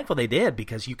I'm so thankful they did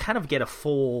because you kind of get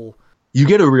you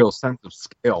get a real sense of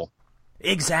scale.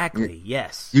 Exactly,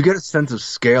 yes. You get a sense of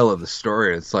scale of the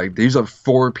story. It's like, these are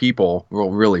 4 people, well,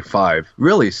 really 5,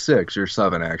 really 6 or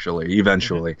 7 actually,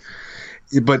 eventually.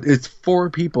 Mm-hmm. But it's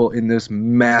 4 people in this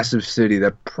massive city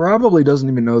that probably doesn't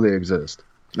even know they exist.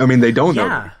 I mean, they don't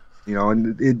know, you know,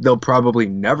 and they'll probably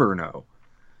never know.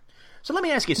 So let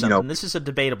me ask you something. You know, this is a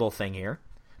debatable thing here.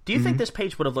 Do you think this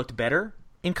page would have looked better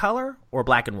in color or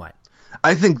black and white?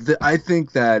 I think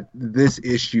that this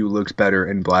issue looks better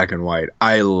in black and white.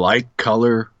 I like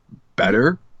color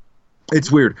better. It's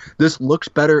weird. This looks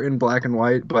better in black and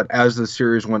white, but as the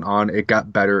series went on, it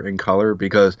got better in color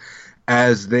because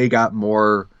as they got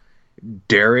more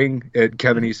daring,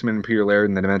 Kevin Eastman and Peter Laird,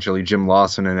 and then eventually Jim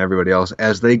Lawson and everybody else,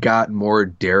 as they got more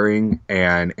daring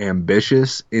and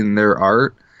ambitious in their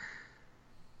art,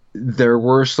 there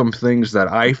were some things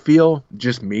that I feel,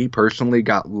 just me personally,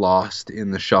 got lost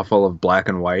in the shuffle of black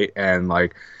and white, and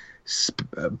like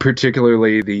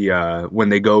particularly the when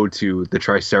they go to the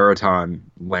Triceraton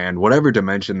land, whatever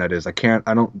dimension that is. I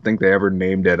don't think they ever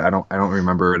named it. I don't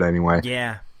remember it anyway.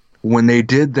 Yeah. When they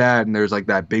did that, and there's like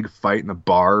that big fight in the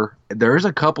bar, there's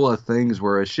a couple of things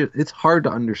where it's hard to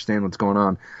understand what's going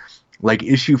on. Like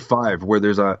issue 5, where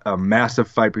there's a massive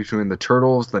fight between the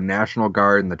Turtles, the National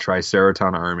Guard, and the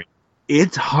Triceraton army.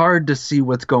 It's hard to see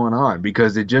what's going on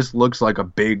because it just looks like a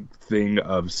big thing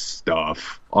of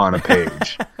stuff on a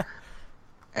page.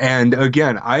 And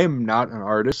again, I am not an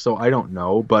artist, so I don't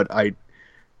know, but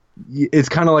it's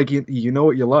kind of like you know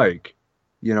what you like.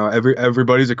 You know,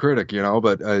 everybody's a critic, you know,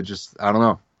 but I don't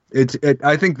know.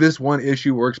 I think this one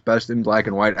issue works best in black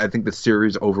and white. I think the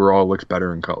series overall looks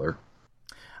better in color.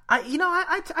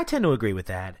 I tend to agree with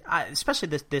that, especially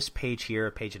this page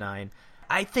here, page 9.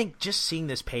 I think just seeing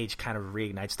this page kind of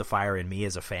reignites the fire in me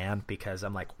as a fan because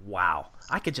I'm like, wow,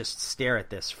 I could just stare at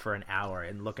this for an hour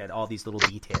and look at all these little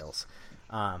details.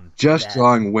 Just that-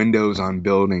 drawing windows on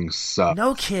buildings sucks.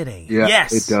 No kidding. Yeah,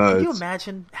 Yes. it does. Can you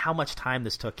imagine how much time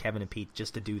this took Kevin and Pete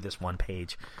just to do this one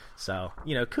page? So,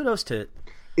 kudos to...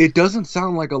 It doesn't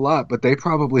sound like a lot, but they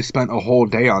probably spent a whole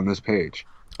day on this page.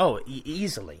 Oh,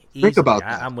 easily. Think about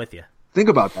that. I'm with you. Think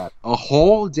about that. A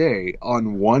whole day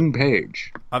on one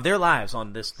page. Of their lives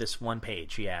on this one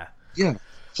page, yeah. Yeah.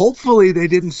 Hopefully they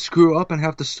didn't screw up and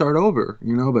have to start over,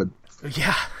 but...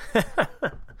 Yeah.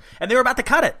 And they were about to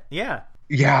cut it, yeah.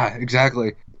 Yeah,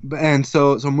 exactly. And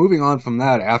so moving on from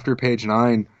that, after page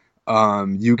 9,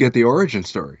 you get the origin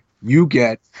story. You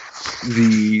get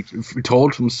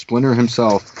told from Splinter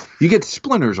himself. You get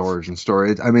Splinter's origin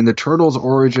story. I mean, the Turtles'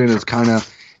 origin is kind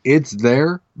of, it's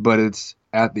there, but it's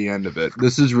at the end of it.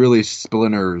 This is really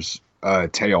Splinter's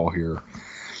tale here.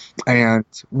 And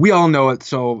we all know it,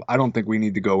 so I don't think we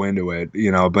need to go into it,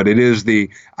 but it is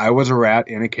I was a rat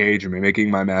in a cage and making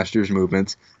my master's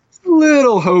movements. It's a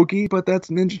little hokey, but that's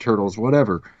Ninja Turtles,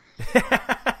 whatever.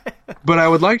 But I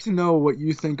would like to know what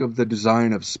you think of the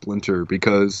design of Splinter,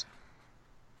 because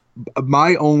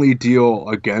my only deal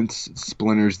against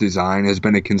Splinter's design has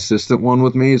been a consistent one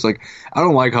with me. It's like, I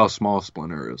don't like how small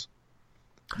Splinter is.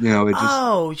 It just...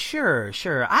 Oh, sure.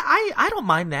 I don't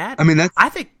mind that. I mean, I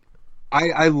think...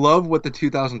 I love what the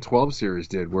 2012 series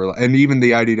did, and even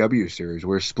the IDW series,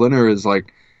 where Splinter is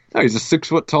like, no, he's a 6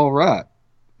 foot tall rat.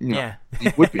 Yeah. He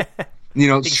would be.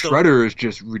 Shredder is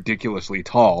just ridiculously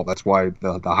tall. That's why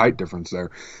the height difference there.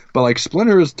 But like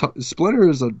Splinter is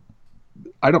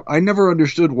I never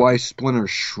understood why Splinter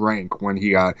shrank when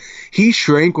he got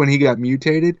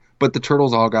mutated, but the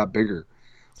turtles all got bigger.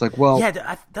 It's like, well,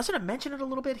 yeah, doesn't it mention it a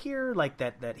little bit here, like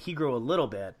that he grew a little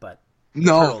bit, but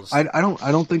no, turtles... I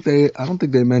don't think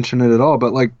they mention it at all.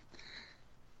 But like,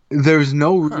 there's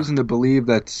no reason to believe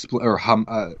that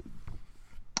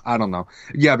I don't know.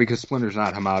 Yeah, because Splinter's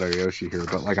not Hamato Yoshi here,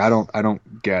 but like I don't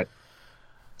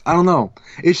know.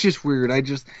 It's just weird. I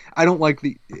don't like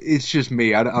it's just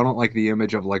me. I don't like the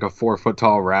image of like a 4 foot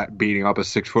tall rat beating up a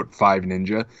 6'5"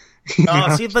 ninja.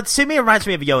 To me it reminds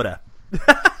me of Yoda.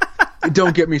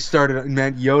 Don't get me started,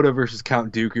 man. Yoda versus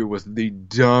Count Dooku was the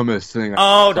dumbest thing.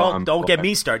 Don't get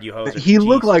me started, you hoser. He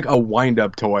looked like a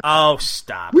wind-up toy. Oh,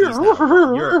 stop. You're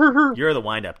the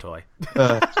wind-up toy.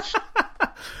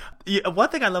 One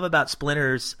thing I love about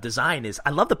Splinter's design is I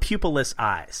love the pupilless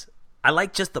eyes. I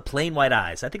like just the plain white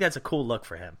eyes. I think that's a cool look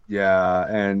for him. Yeah,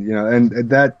 and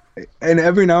and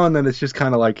every now and then it's just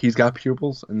kind of like he's got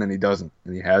pupils and then he doesn't,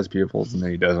 and he has pupils and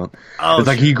then he doesn't. Oh, it's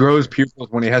like he grows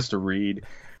pupils when he has to read.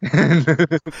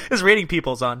 His reading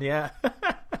pupils on, yeah.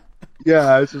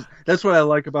 Yeah, that's what I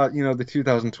like about the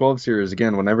 2012 series.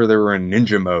 Again, whenever they were in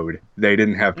ninja mode, they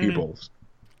didn't have pupils.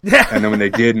 Yeah, and then when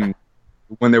they didn't.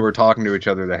 When they were talking to each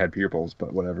other, they had pupils,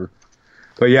 but whatever.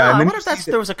 But yeah, and I then wonder if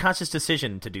there was a conscious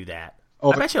decision to do that.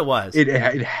 I bet you it was. It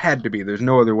had to be. There's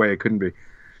no other way it couldn't be.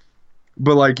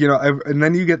 But like and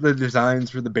then you get the designs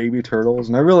for the baby turtles,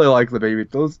 and I really like the baby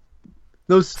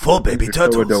those 4 baby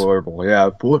turtles. So adorable, yeah,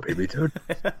 4 baby turtles.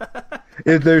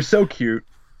 They're so cute,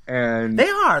 and they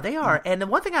are. And the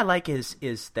one thing I like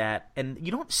is that, and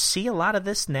you don't see a lot of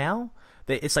this now.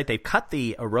 It's like they've cut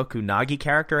the Oroku Nagi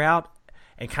character out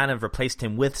and kind of replaced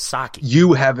him with Saki.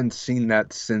 You haven't seen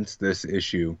that since this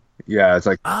issue. Yeah, it's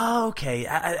like... Oh, okay.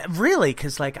 Really?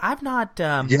 Because like I've not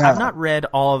read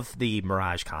all of the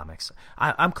Mirage comics.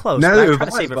 I'm close. I'm trying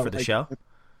to save it for the show.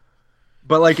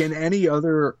 But like in any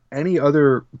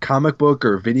other comic book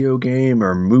or video game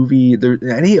or movie,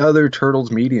 any other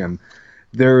Turtles medium,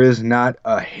 there is not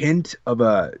a hint of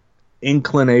a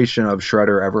inclination of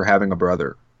Shredder ever having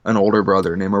an older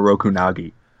brother named Oroku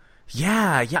Nagi.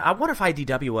 Yeah. I wonder if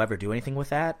IDW will ever do anything with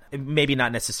that. Maybe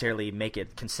not necessarily make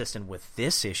it consistent with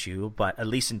this issue, but at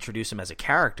least introduce him as a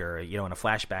character, in a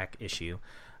flashback issue.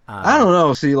 I don't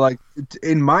know. See, like,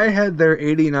 in my head, they're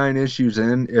 89 issues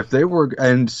in. If they were...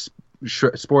 And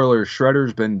spoiler,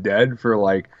 Shredder's been dead for,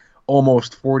 like,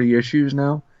 almost 40 issues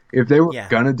now. If they were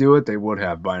gonna do it, they would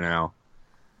have by now.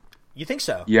 You think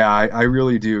so? Yeah, I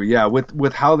really do. Yeah,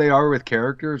 with how they are with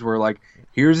characters, we're like,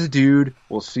 here's a dude,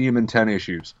 we'll see him in 10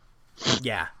 issues.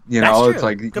 Yeah, that's true. It's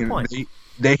like good point.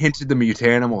 They hinted the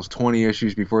Mutanimals 20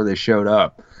 issues before they showed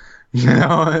up.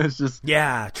 It's just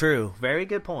true. Very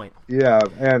good point. Yeah,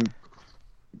 and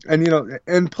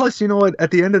and plus, what?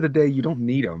 At the end of the day, you don't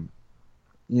need them.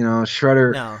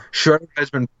 Shredder has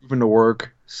been proven to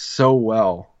work so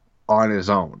well on his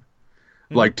own,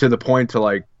 like to the point to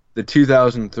like the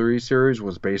 2003 series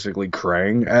was basically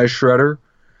Krang as Shredder.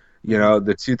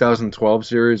 The 2012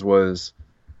 series was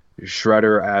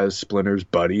Shredder as Splinter's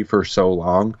buddy for so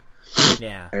long.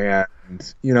 Yeah.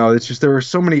 And it's just there were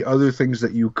so many other things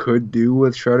that you could do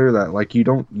with Shredder that like you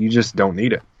just don't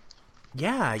need it.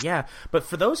 Yeah, yeah. But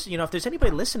for those, if there's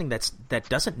anybody listening that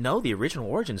doesn't know the original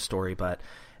origin story, but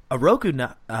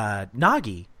Oroku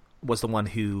Nagi was the one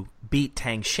who beat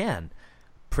Tang Shen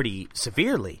pretty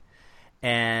severely,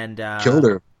 and Killed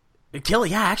her.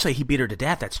 Yeah, actually, he beat her to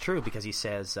death. That's true, because he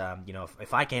says,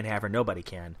 if I can't have her, nobody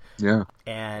can. Yeah.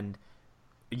 And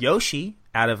Yoshi,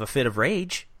 out of a fit of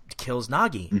rage, kills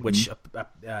Nagi, which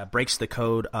breaks the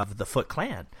code of the Foot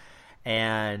Clan.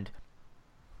 And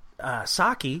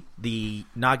Saki, the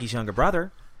Nagi's younger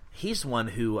brother, he's the one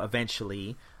who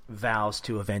eventually vows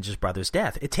to avenge his brother's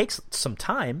death. It takes some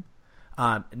time.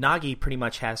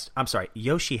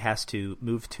 Yoshi has to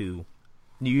move to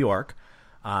New York.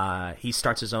 He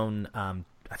starts his own. I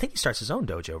think he starts his own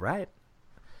dojo, right?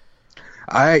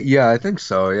 I think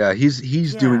so. Yeah,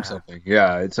 he's doing something.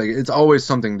 Yeah, it's like it's always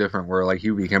something different. Where like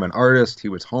he became an artist, he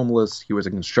was homeless, he was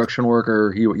a construction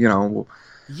worker. He he always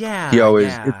it's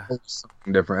always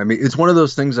something different. I mean, it's one of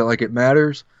those things that like it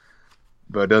matters,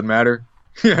 but it doesn't matter.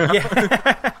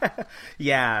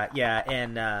 Yeah, yeah.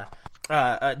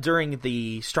 And during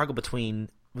the struggle between,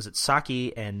 was it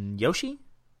Saki and Yoshi?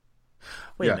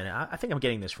 Wait a minute, I think I'm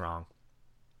getting this wrong.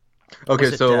 Okay,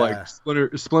 like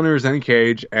Splinter's in a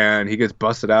cage, and he gets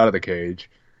busted out of the cage.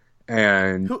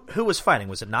 And who was fighting?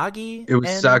 Was it Nagi? It was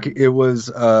Saki. It was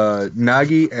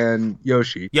Nagi and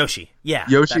Yoshi. Yoshi, yeah.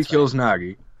 Yoshi kills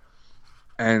Nagi,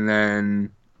 and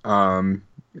then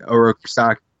Oroku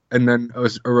Saki. And then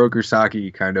Oroku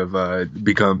Saki kind of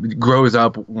grows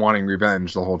up wanting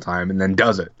revenge the whole time, and then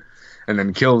does it, and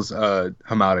then kills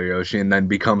Hamato Yoshi, and then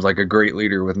becomes like a great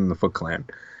leader within the Foot Clan.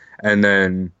 And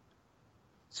then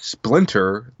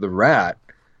Splinter, the rat,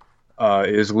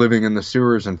 is living in the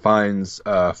sewers and finds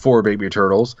 4 baby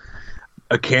turtles,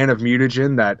 a can of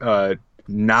mutagen that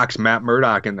knocks Matt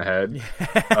Murdock in the head,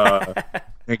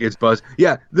 and gets buzzed.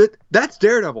 Yeah, that's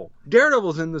Daredevil.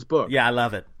 Daredevil's in this book. Yeah, I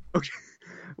love it. Okay.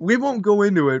 We won't go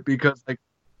into it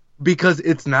because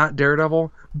it's not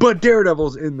Daredevil, but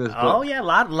Daredevil's in this book. Oh yeah, a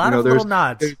lot of little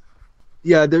nods.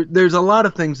 There's a lot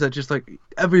of things that just like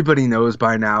everybody knows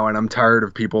by now, and I'm tired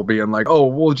of people being like, "Oh,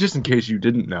 well, just in case you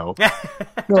didn't know."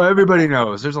 No, everybody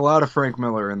knows. There's a lot of Frank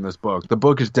Miller in this book. The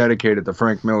book is dedicated to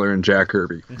Frank Miller and Jack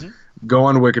Kirby. Mm-hmm. Go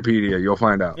on Wikipedia, you'll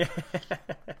find out.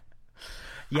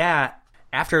 Yeah,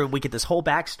 after we get this whole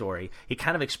backstory, he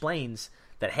kind of explains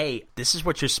that, hey, this is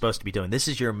what you're supposed to be doing. This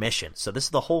is your mission. So this is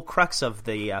the whole crux of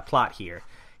the plot here.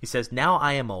 He says, now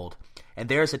I am old, and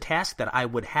there is a task that I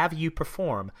would have you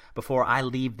perform before I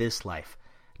leave this life.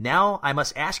 Now I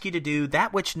must ask you to do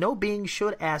that which no being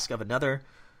should ask of another.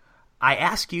 I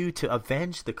ask you to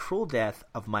avenge the cruel death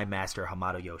of my master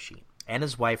Hamato Yoshi and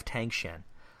his wife Tang Shen.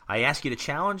 I ask you to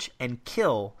challenge and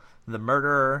kill the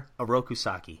murderer Oroku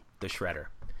Saki, the Shredder.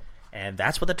 And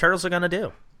that's what the Turtles are going to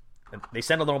do. They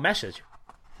send a little message.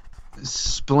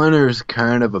 Splinter's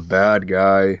kind of a bad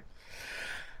guy.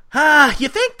 You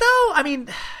think, though? I mean,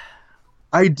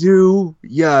 I do,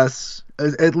 yes.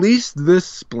 At least this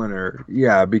Splinter,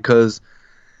 yeah, because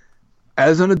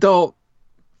as an adult,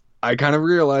 I kind of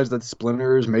realized that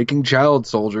Splinter is making child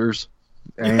soldiers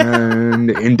and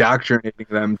indoctrinating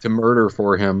them to murder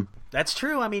for him. That's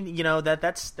true. I mean,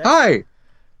 that's... Hi!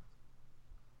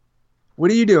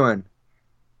 What are you doing?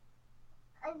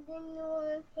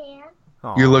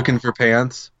 Aww. You're looking for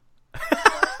pants?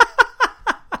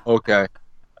 Okay.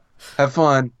 Have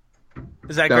fun.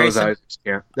 Is that Grayson?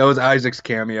 That was Isaac's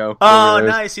cameo. Oh,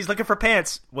 nice. He's looking for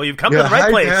pants. Well, you've come to the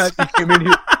right place. Dad.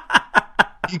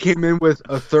 He came in with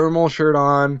a thermal shirt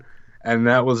on, and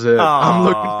that was it. Aww. I'm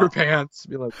looking for pants.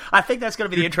 Be like, I think that's going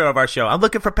to be the intro of our show. I'm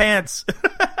looking for pants.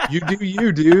 You do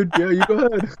you, dude. Yeah, you go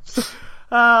ahead.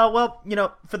 Well,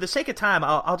 for the sake of time,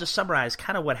 I'll just summarize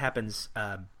kind of what happens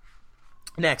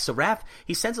next. So Raph,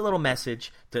 he sends a little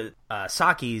message to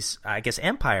Saki's, I guess,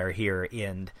 empire here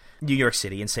in New York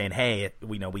City, and saying, "Hey,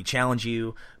 we challenge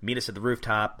you. Meet us at the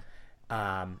rooftop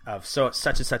of such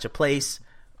and such a place.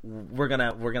 We're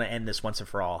gonna end this once and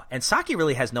for all." And Saki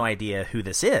really has no idea who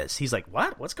this is. He's like,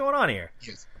 "What? What's going on here?" He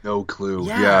has no clue.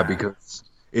 Yeah, because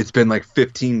it's been like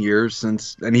 15 years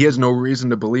since, and he has no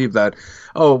reason to believe that.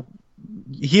 Oh.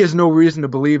 He has no reason to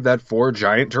believe that 4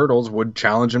 giant turtles would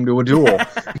challenge him to a duel.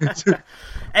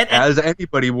 As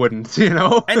anybody wouldn't,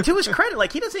 And to his credit,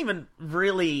 like, he doesn't even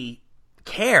really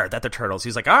care that they're turtles.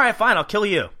 He's like, all right, fine, I'll kill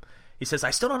you. He says, I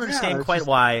still don't understand quite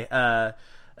why,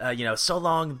 so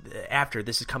long after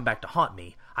this has come back to haunt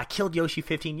me. I killed Yoshi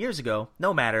 15 years ago.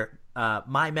 No matter.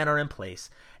 My men are in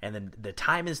place, and then the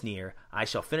time is near. I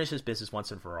shall finish this business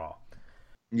once and for all.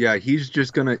 Yeah, it's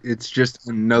just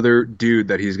another dude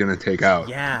that he's gonna take out.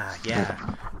 Yeah.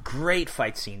 Great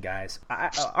fight scene, guys.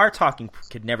 Our talking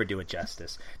could never do it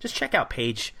justice. Just check out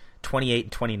page 28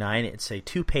 and 29. It's a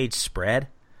 2-page spread.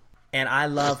 And I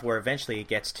love where eventually it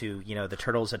gets to, the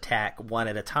turtles attack one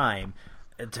at a time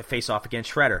to face off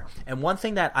against Shredder. And one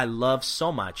thing that I love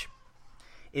so much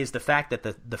is the fact that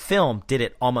the film did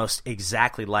it almost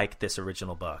exactly like this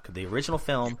original book. The original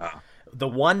film, the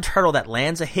one turtle that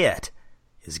lands a hit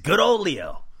is good old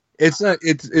Leo. It's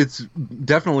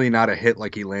definitely not a hit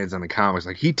like he lands on the comics.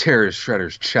 Like, he tears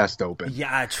Shredder's chest open.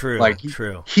 Yeah, true.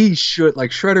 True.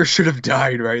 Shredder should have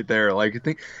died right there. Like,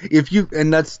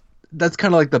 that's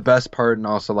kind of like the best part and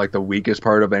also like the weakest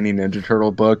part of any Ninja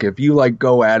Turtle book. If you like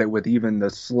go at it with even the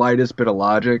slightest bit of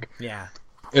logic,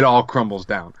 it all crumbles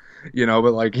down.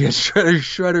 But like,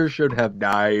 Shredder should have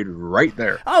died right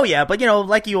there. Oh yeah, but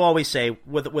like you always say,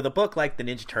 with a book like the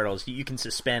Ninja Turtles, you can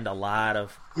suspend a lot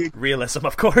of realism,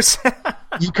 of course.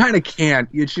 You kind of can't.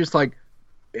 It's just like,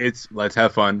 let's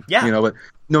have fun. Yeah. But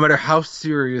no matter how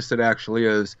serious it actually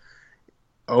is,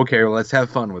 okay, well, let's have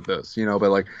fun with this.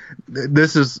 But like,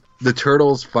 this is the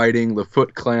Turtles fighting the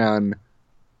Foot Clan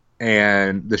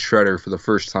and the Shredder for the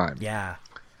first time. Yeah.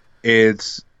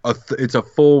 It's a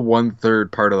full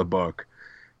 1/3 part of the book,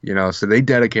 so they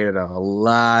dedicated a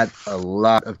lot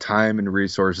of time and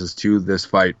resources to this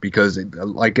fight because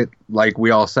like we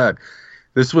all said,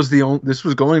 this was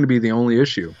going to be the only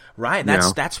issue. Right.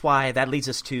 That's why that leads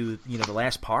us to, the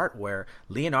last part where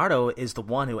Leonardo is the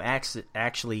one who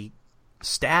actually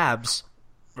stabs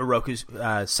Oroku's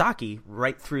Saki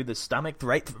right through the stomach,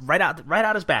 right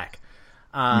out his back.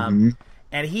 And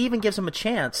he even gives him a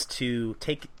chance to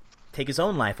take his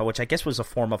own life, which I guess was a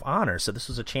form of honor. So this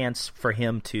was a chance for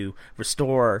him to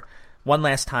restore one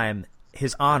last time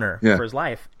his honor for his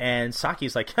life. And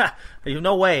Saki's like,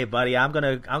 no way, buddy. I'm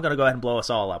gonna go ahead and blow us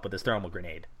all up with this thermal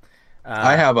grenade.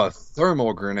 I have a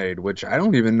thermal grenade, which I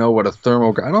don't even know what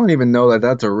I don't even know that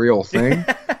that's a real thing.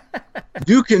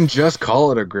 You can just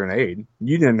call it a grenade.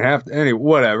 You didn't have to,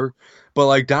 whatever. But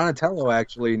like, Donatello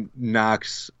actually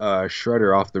knocks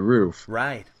Shredder off the roof.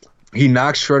 Right. He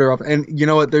knocks Shredder off, and you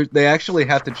know what? They actually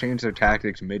have to change their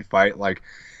tactics mid-fight. Like,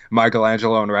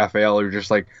 Michelangelo and Raphael are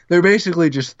just like, they're basically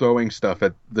just throwing stuff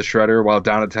at the Shredder while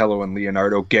Donatello and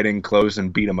Leonardo get in close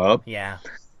and beat him up. Yeah.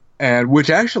 And which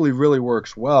actually really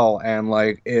works well, and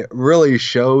like, it really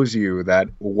shows you that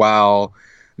while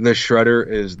the Shredder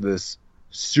is this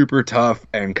super tough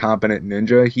and competent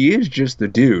ninja, he is just the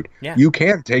dude. Yeah. You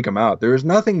can't take him out. There is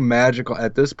nothing magical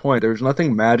at this point. There's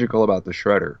nothing magical about the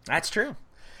Shredder. That's true.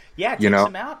 Yeah, it takes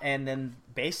him out, and then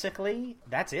basically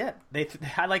that's it.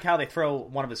 I like how they throw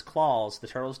one of his claws, the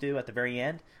Turtles do, at the very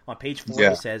end. On page 4,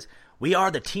 He says, "We are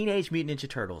the Teenage Mutant Ninja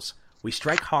Turtles. We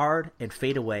strike hard and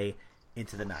fade away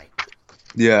into the night."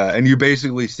 Yeah, and you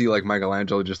basically see like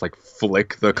Michelangelo just like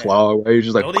flick the claw away. He's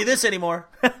just like, "Don't need this anymore."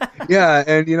 Yeah,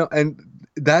 and and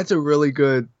that's a really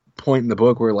good point in the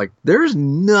book where like there's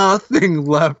nothing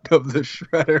left of the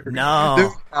Shredder. No,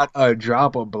 there's not a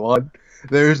drop of blood.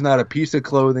 There's not a piece of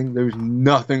clothing. There's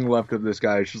nothing left of this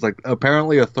guy. It's just like,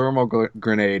 apparently a thermal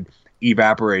grenade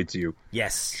evaporates you.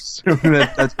 Yes.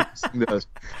 That's what this thing does.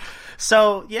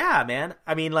 So, yeah, man.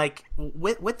 I mean, like,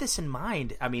 with this in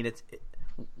mind, I mean,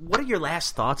 what are your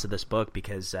last thoughts of this book?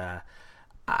 Because, man,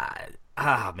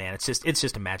 it's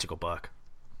just a magical book.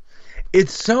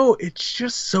 It's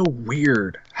just so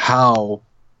weird how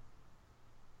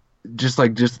just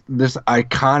this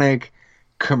iconic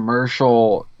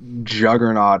commercial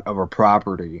juggernaut of a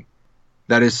property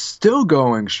that is still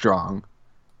going strong,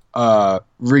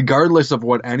 regardless of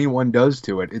what anyone does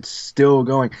to it. It's still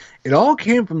going. It all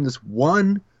came from this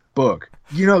one book,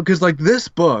 because like this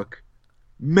book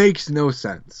makes no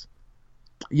sense.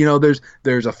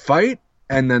 There's a fight,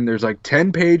 and then there's like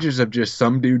 10 pages of just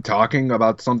some dude talking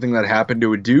about something that happened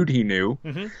to a dude he knew,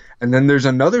 and then there's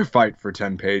another fight for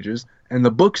 10 pages, and the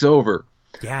book's over.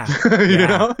 Yeah,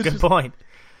 Good point.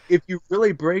 If you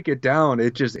really break it down,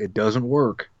 it doesn't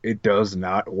work. It does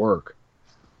not work.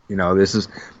 This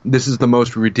is the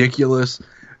most ridiculous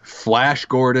Flash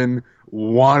Gordon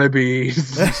wannabe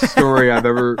story I've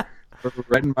ever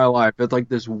read in my life. It's like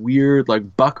this weird,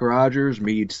 like Buck Rogers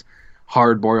meets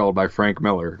Hard Boiled by Frank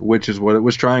Miller, which is what it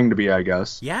was trying to be, I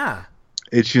guess. Yeah.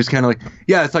 It's just kind of like,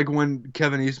 it's like when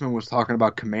Kevin Eastman was talking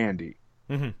about Commandy.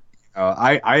 Mm-hmm.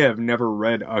 I have never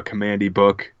read a Commandy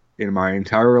book in my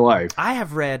entire life. I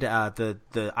have read the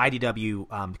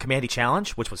IDW Commandy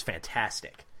Challenge, which was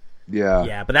fantastic. Yeah.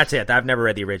 Yeah, but that's it. I've never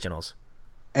read the originals.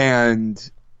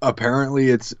 And apparently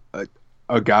it's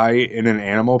a guy in an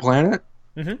Animal Planet.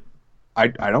 Mm-hmm. I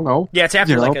don't know. Yeah, it's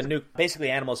after You like know? basically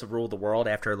animals have ruled the world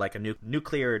after like a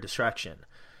nuclear destruction.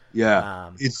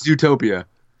 Yeah, it's Zootopia.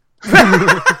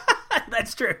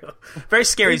 That's true. Very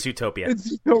scary Zootopia.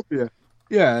 It's Zootopia.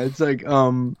 Yeah, it's like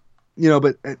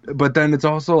but then it's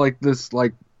also like this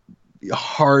like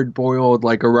hard boiled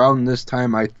like around this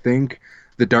time I think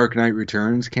The Dark Knight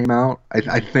Returns came out.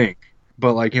 I think.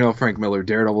 But like, Frank Miller,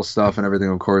 Daredevil stuff and everything,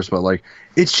 of course, but like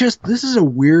it's just this is a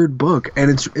weird book,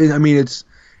 and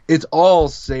it's all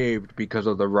saved because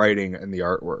of the writing and the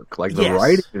artwork. Like the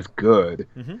writing is good.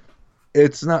 Mm-hmm.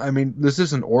 It's not. This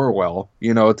isn't Orwell.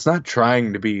 It's not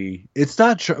trying to be. It's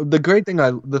not. The great thing.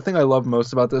 The thing I love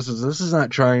most about this is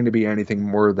not trying to be anything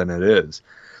more than it is.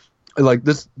 Like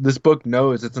this book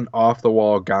knows it's an off the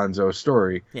wall Gonzo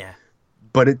story. Yeah.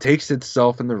 But it takes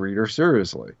itself and the reader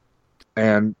seriously,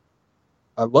 and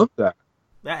I love that.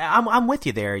 I'm with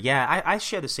you there. Yeah, I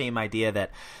share the same idea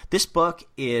that this book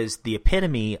is the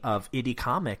epitome of indie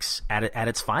comics at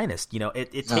its finest.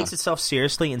 It takes itself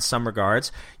seriously in some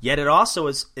regards, yet it also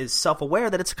is self-aware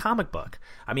that it's a comic book.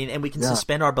 And we can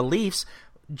suspend our beliefs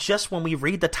just when we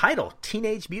read the title,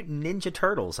 Teenage Mutant Ninja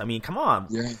Turtles. Come on.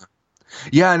 Yeah.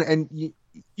 Yeah, and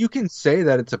you can say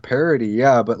that it's a parody,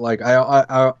 yeah, but like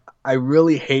I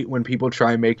really hate when people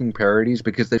try making parodies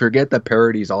because they forget that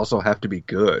parodies also have to be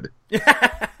good.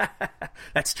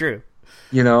 That's true.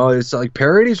 It's like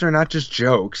parodies are not just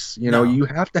jokes. You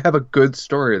have to have a good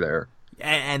story there.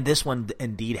 And this one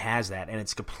indeed has that, and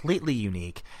it's completely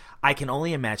unique. I can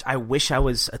only imagine. I wish I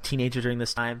was a teenager during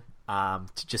this time,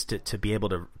 to be able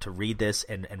to read this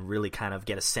and really kind of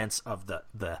get a sense of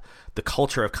the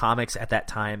culture of comics at that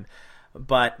time.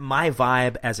 But my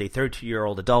vibe as a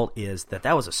 32-year-old adult is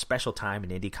that was a special time in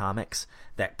indie comics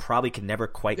that probably can never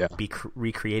quite be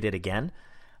recreated again.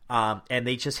 And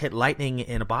they just hit lightning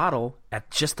in a bottle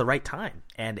at just the right time.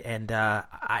 And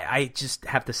I just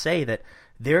have to say that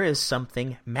there is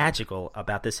something magical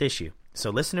about this issue.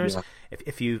 So listeners,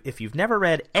 if you've never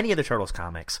read any of the Turtles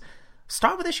comics,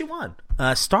 start with issue 1.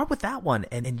 Start with that one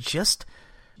and just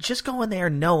go in there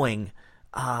knowing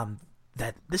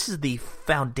that this is the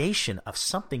foundation of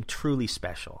something truly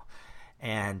special.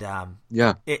 And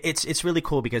it's really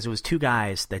cool because it was two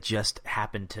guys that just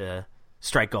happened to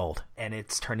strike gold, and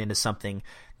it's turned into something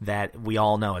that we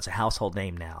all know. It's a household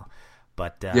name now.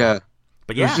 But it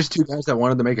was just two guys that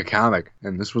wanted to make a comic,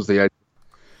 and this was the idea.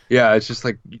 Yeah, it's just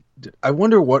like, I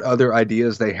wonder what other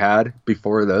ideas they had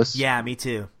before this. Yeah, me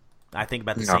too. I think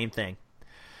about the same thing.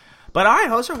 But all right,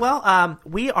 Hoser. Well,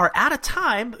 we are out of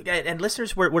time, and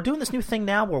listeners, we're doing this new thing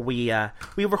now where we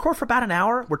record for about an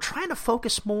hour. We're trying to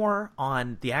focus more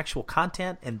on the actual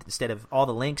content instead of all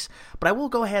the links. But I will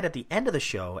go ahead at the end of the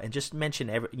show and just mention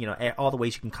all the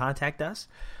ways you can contact us.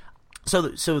 So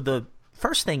the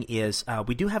first thing is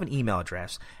we do have an email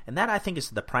address, and that I think is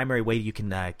the primary way you can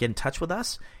get in touch with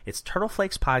us. It's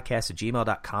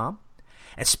turtleflakespodcast@gmail.com.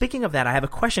 And speaking of that, I have a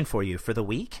question for you for the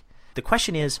week. The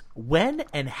question is, when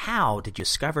and how did you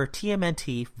discover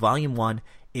TMNT Volume 1,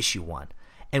 Issue 1?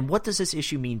 And what does this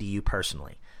issue mean to you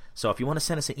personally? So if you want to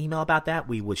send us an email about that,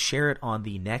 we would share it on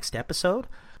the next episode.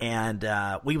 And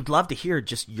we would love to hear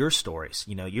just your stories.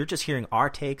 You're just hearing our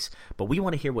takes, but we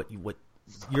want to hear what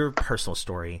your personal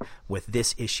story with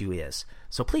this issue is.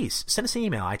 So please, send us an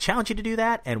email. I challenge you to do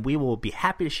that, and we will be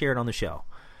happy to share it on the show.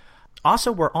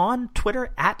 Also, we're on Twitter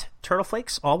at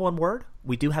Turtleflakes, all one word.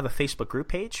 We do have a Facebook group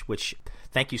page, which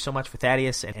thank you so much for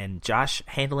Thaddeus and Josh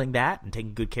handling that and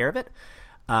taking good care of it.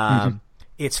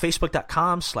 It's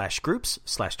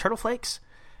facebook.com/groups/Turtleflakes.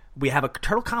 We have a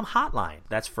TurtleCom hotline.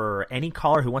 That's for any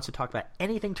caller who wants to talk about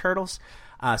anything Turtles.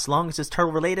 As long as it's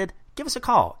Turtle related, give us a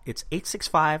call. It's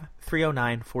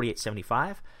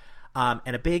 865-309-4875.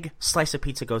 And a big slice of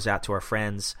pizza goes out to our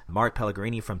friends Mark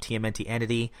Pellegrini from TMNT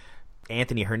Entity,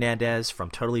 Anthony Hernandez from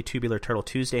Totally Tubular Turtle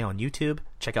Tuesday on YouTube.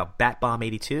 Check out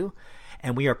BatBomb82.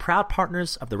 And we are proud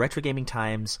partners of the Retro Gaming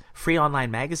Times free online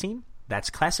magazine. That's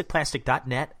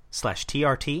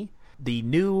classicplastic.net/TRT. The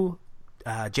new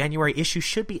January issue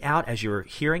should be out as you're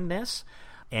hearing this.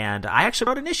 And I actually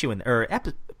wrote an issue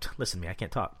listen to me, I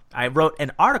can't talk. I wrote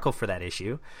an article for that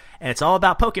issue, and it's all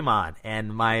about Pokemon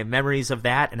and my memories of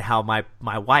that and how my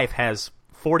wife has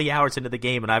 40 hours into the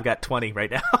game, and I've got 20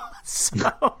 right now.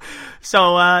 so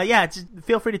just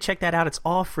feel free to check that out. It's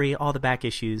all free, all the back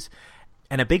issues.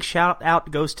 And a big shout out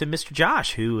goes to Mr.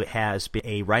 Josh, who has been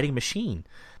a writing machine.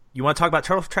 You want to talk about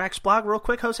Turtle Tracks blog real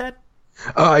quick, Josehead?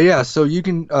 Yeah, so you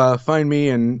can find me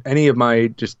in any of my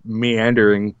just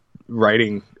meandering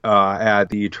writing at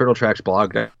the Turtle Tracks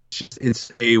blog. It's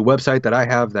a website that I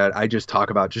have that I just talk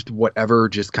about just whatever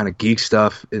just kind of geek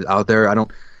stuff is out there. I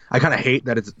kind of hate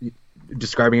that it's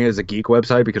describing it as a geek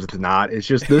website because it's not. It's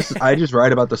just this. I just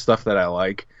write about the stuff that I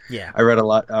like. Yeah. I read a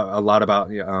lot about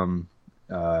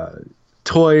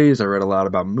toys. I read a lot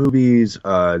about movies.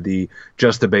 The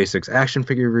Just the Basics action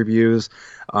figure reviews.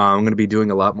 I'm going to be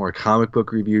doing a lot more comic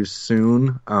book reviews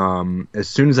soon. As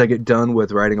soon as I get done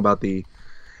with writing about as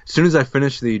soon as I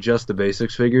finish the Just the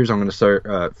Basics figures, I'm going to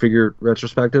start figure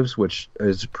retrospectives, which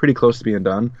is pretty close to being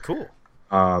done. Cool.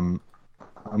 I'm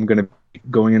going to be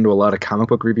going into a lot of comic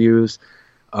book reviews.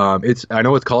 I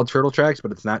know it's called Turtle Tracks,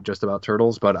 but it's not just about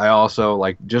turtles. But I also,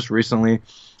 just recently,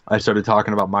 I started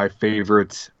talking about my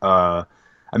favorite. I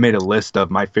made a list of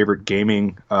my favorite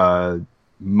gaming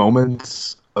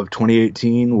moments of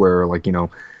 2018, where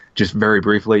just very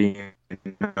briefly,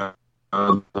 the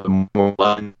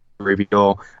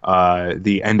reveal,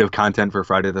 the end of content for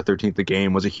Friday the 13th, the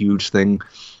game was a huge thing,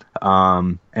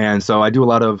 and so I do a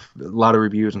lot of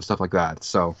reviews and stuff like that.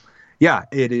 So yeah,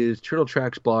 it is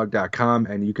turtletracksblog.com,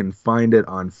 and you can find it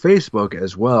on Facebook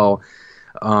as well.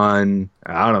 I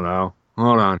don't know,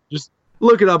 hold on, just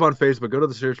look it up on Facebook. Go to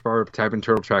the search bar, type in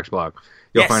Turtle Tracks Blog.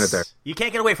 You'll find it there. You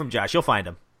can't get away from Josh. You'll find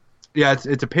him. Yeah,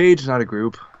 it's a page, not a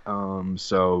group.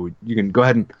 So you can go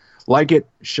ahead and like it,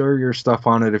 share your stuff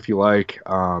on it if you like,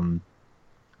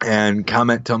 and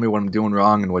comment, tell me what I'm doing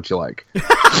wrong and what you like.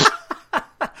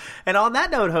 And on that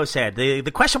note, Jose,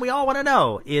 the question we all want to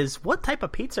know is, what type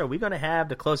of pizza are we going to have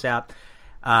to close out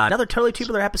another Totally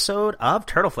Tubular episode of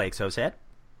Turtle Flakes, Jose?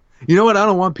 You know what? I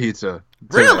don't want pizza.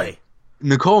 Really?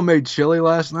 Nicole made chili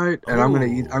last night, and I'm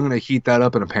gonna heat that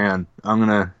up in a pan. I'm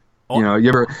gonna,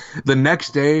 the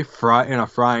next day in a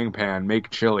frying pan, make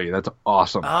chili. That's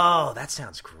awesome. Oh, that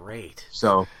sounds great.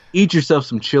 So eat yourself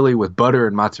some chili with butter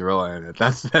and mozzarella in it.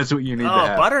 That's what you need to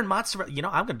have. Butter and mozzarella.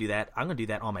 I'm gonna do that. I'm gonna do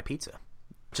that on my pizza,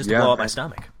 just to blow up my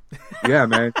stomach. Yeah,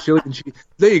 man. Chili and cheese.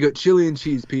 There you go. Chili and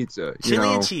cheese pizza. Chili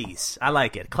and cheese. I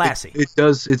like it. Classy. It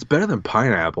does. It's better than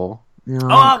pineapple.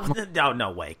 Oh,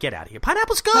 no way. Get out of here.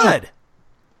 Pineapple's good.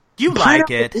 You like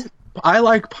it. I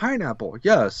like pineapple.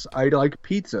 Yes. I like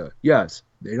pizza. Yes.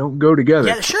 They don't go together.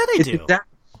 Yeah, sure they do.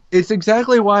 It's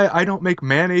exactly why I don't make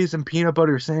mayonnaise and peanut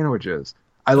butter sandwiches.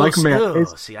 I like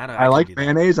mayonnaise. See, I like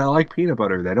mayonnaise. I like peanut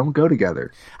butter. They don't go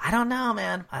together. I don't know,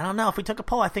 man. I don't know. If we took a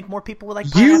poll, I think more people would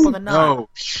like pineapple than not. Oh,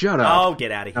 shut up. Oh,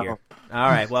 get out of here. All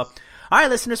right, well... All right,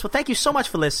 listeners. Well, thank you so much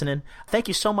for listening. Thank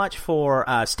you so much for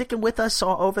sticking with us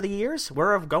over the years.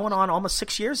 We're going on almost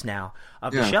 6 years now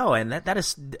of the show, and that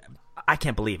is, I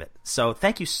can't believe it. So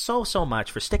thank you so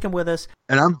much for sticking with us.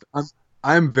 And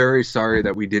I'm very sorry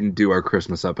that we didn't do our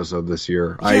Christmas episode this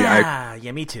year.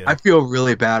 Yeah, me too. I feel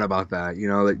really bad about that,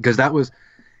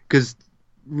 because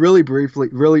really briefly,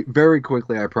 really very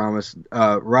quickly, I promise.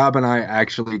 Rob and I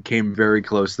actually came very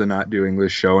close to not doing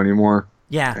this show anymore.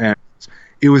 Yeah. And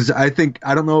it was, I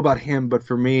don't know about him, but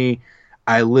for me,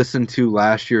 I listened to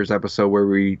last year's episode where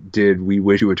we did We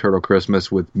Wish You a Turtle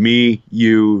Christmas with me,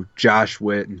 you, Josh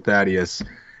Witt, and Thaddeus.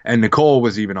 And Nicole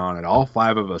was even on it. All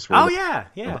 5 of us were. Oh, yeah.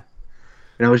 And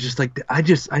I was just like,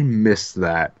 I missed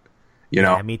that.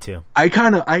 Yeah, me too. I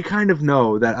kind of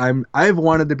know that I've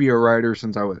wanted to be a writer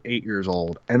since I was 8 years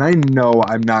old. And I know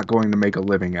I'm not going to make a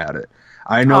living at it.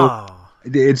 I know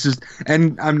it's just,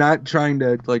 and I'm not trying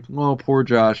to poor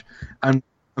Josh.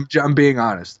 I'm being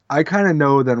honest. I kind of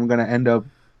know that I'm going to end up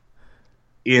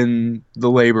in the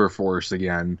labor force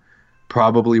again,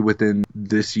 probably within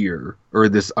this year or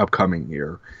this upcoming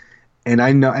year. And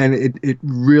I know, and it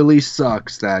really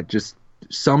sucks that just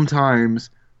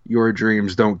sometimes your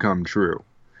dreams don't come true.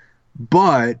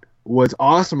 But what's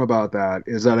awesome about that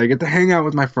is that I get to hang out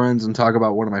with my friends and talk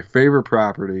about one of my favorite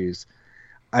properties.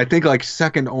 I think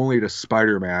second only to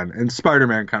Spider-Man, and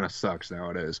Spider-Man kind of sucks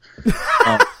nowadays.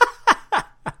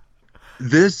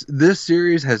 This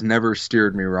series has never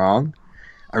steered me wrong.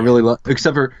 I really love,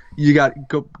 except for you got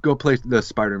go play the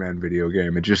Spider-Man video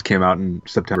game. It just came out in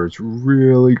September. It's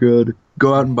really good.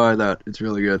 Go out and buy that. It's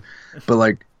really good.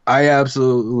 But I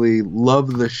absolutely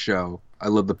love this show. I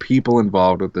love the people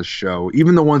involved with this show,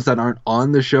 even the ones that aren't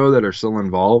on the show that are still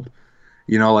involved.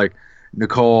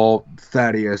 Nicole,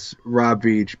 Thaddeus, Rob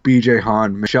Veach, BJ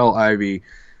Hahn, Michelle Ivy,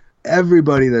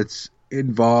 everybody that's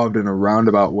involved in a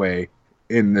roundabout way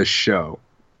in this show.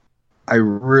 I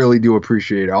really do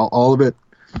appreciate all of it,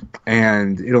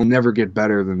 and it'll never get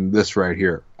better than this right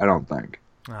here, I don't think.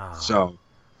 Oh. So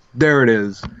there it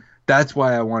is. That's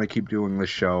why I want to keep doing this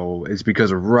show. It's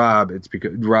because of Rob. It's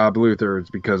because Rob Luther. It's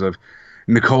because of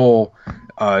Nicole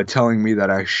telling me that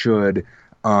I should.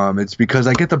 It's because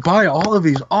I get to buy all of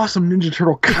these awesome Ninja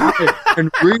Turtle comics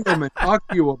and read them and talk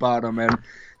to you about them and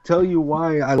tell you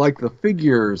why I like the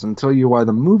figures and tell you why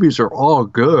the movies are all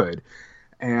good.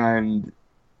 And,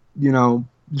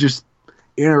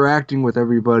 interacting with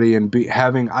everybody and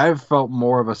I've felt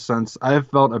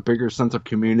a bigger sense of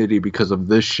community because of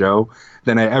this show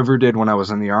than I ever did when I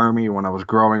was in the Army, when I was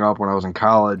growing up, when I was in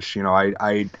college. You know,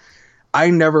 I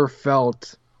never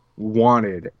felt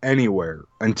wanted anywhere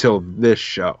until this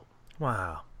show.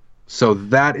 Wow. So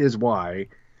that is why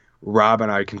Rob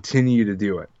and I continue to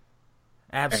do it.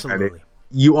 Absolutely.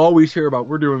 You always hear about,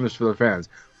 we're doing this for the fans.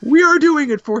 We are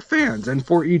doing it for fans and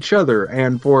for each other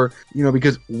and for,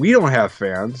 because we don't have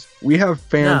fans. We have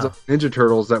fans of Ninja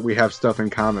Turtles that we have stuff in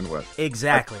common with.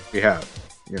 Exactly. We have,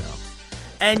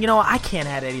 And, I can't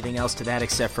add anything else to that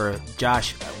except for,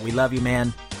 Josh, we love you,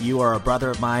 man. You are a brother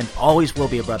of mine, always will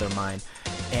be a brother of mine.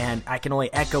 And I can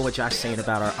only echo what Josh's saying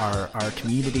about our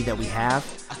community that we have.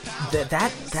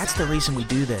 That's the reason we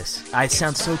do this. It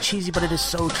sounds so cheesy, but it is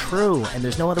so true. And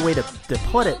there's no other way to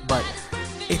put it, but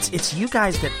it's you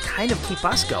guys that kind of keep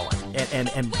us going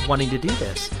and wanting to do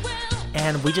this.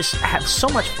 And we just have so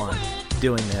much fun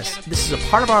doing this. This is a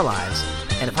part of our lives.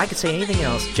 And if I could say anything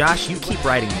else, Josh, you keep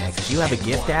writing that because you have a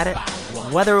gift at it.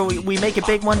 Whether we make it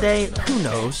big one day, who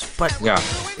knows? But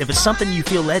if it's something you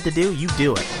feel led to do, you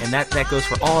do it. And that goes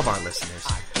for all of our listeners.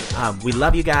 We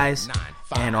love you guys.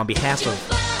 And on behalf of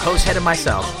host head and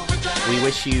myself, we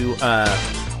wish you a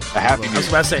happy New Year. I was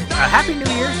about to say a happy New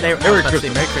Year. Merry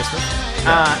Christmas.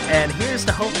 And here's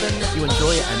to hoping you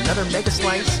enjoy another mega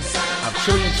slice of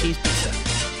chili and cheese pizza.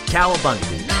 Cowabunga,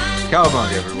 dude.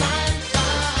 Cowabunga, everyone.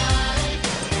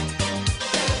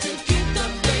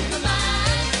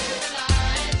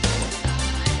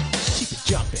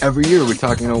 Every year we're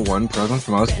talking one present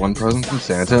from us, one present from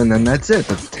Santa, and then that's it.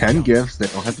 That's 10 gifts. They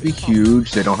don't have to be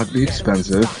huge. They don't have to be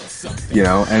expensive.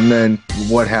 And then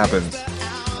what happens?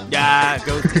 Yeah,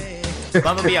 go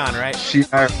above and beyond, right?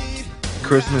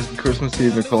 Christmas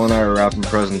Eve, Nicole and I are wrapping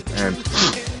presents, and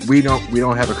we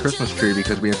don't have a Christmas tree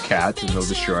because we have cats and they'll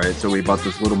destroy it. So we bought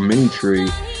this little mini tree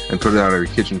and put it on our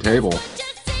kitchen table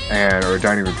or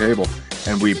dining room table,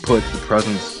 and we put the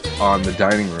presents on the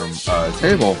dining room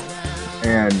table.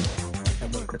 And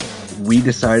we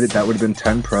decided that would have been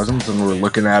 10 presents, and we're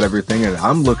looking at everything, and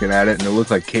I'm looking at it, and it looked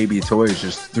like KB Toys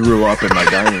just threw up in my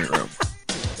dining room.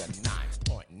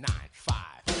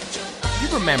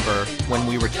 You remember when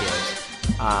we were kids,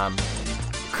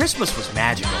 Christmas was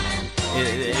magical, man.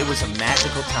 It was a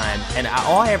magical time, and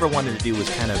all I ever wanted to do was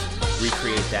kind of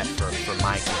recreate that for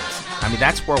my kids. I mean,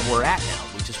 that's where we're at now.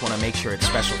 We just want to make sure it's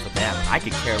special for them. I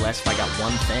could care less if I got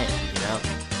one thing,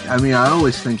 I mean, I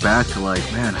always think back to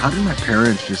man, how did my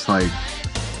parents just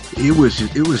it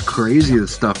was crazy the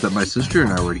stuff that my sister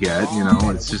and I would get,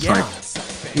 it's just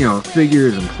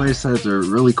figures and play sets or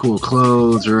really cool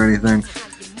clothes or anything.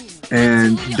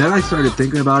 And then I started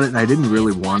thinking about it, and I didn't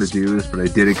really want to do this, but I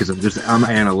did it because I'm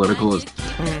analytical as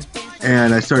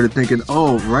and I started thinking,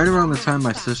 right around the time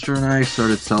my sister and I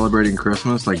started celebrating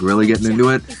Christmas, really getting into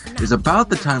it, is about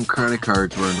the time credit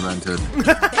cards were invented.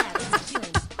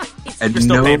 And you're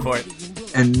still paying for it.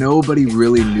 And nobody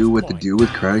really knew what to do with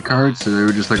credit cards, so they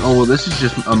were just like, well, this is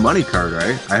just a money card,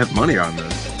 right? I have money on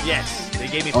this. Yes, they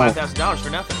gave me $5,000 for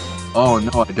nothing. Oh,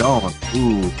 no, I don't.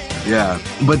 Ooh, yeah.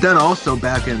 But then also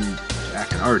back in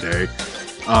our day,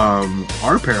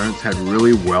 our parents had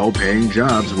really well-paying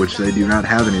jobs, which they do not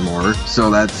have anymore.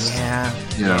 So that's,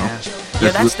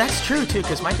 that's true, too,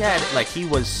 because my dad, he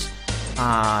was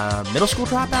middle school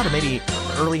dropout or maybe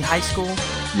early high school.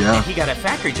 Yeah. And he got a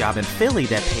factory job in Philly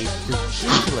that paid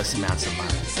ridiculous amounts of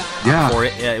money. Yeah. For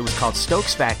it. It was called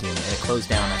Stokes Vacuum, and it closed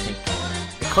down, I think.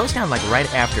 It closed down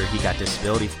right after he got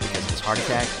disability because of his heart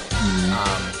attack in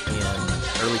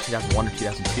early 2001 or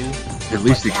 2002. At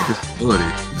least he got disability.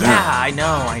 Yeah, I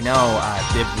know.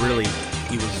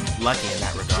 He was lucky in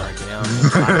that regard,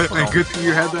 Good thing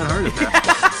you had that heart attack.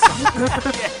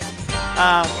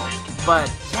 But,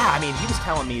 yeah, I mean, he was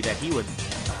telling me that he would,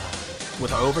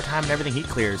 with overtime and everything, he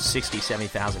clears $60,000,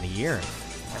 $70,000 a year.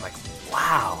 And I'm like,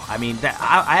 wow. I mean,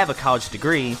 I have a college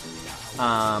degree.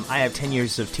 I have 10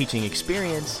 years of teaching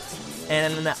experience,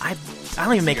 and I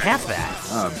don't even make half that.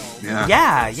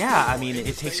 Yeah. I mean,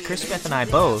 it takes Chris Beth and I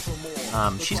both.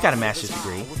 She's got a master's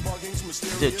degree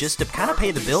just to kind of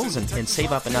pay the bills and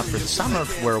save up enough for the summer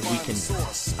where we can.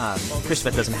 Chris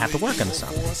Beth doesn't have to work in the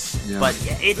summer. Yeah. But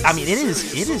it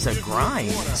is a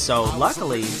grind. So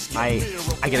luckily, I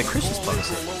get a Christmas bonus,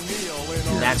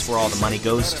 and that's where all the money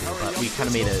goes to. But we kind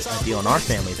of made a deal in our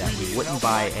family that we wouldn't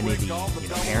buy any of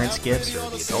the parents' gifts or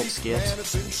the adults' gifts.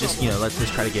 Just let's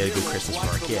just try to get a good Christmas for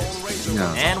our kids.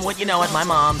 Yeah. And my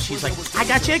mom, she's like, I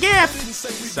got you a gift.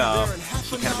 So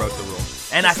she kind of broke the rule.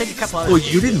 And I think a couple others. Well,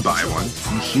 you didn't buy one.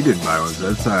 She didn't buy one.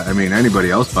 So that's not, anybody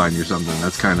else buying you something,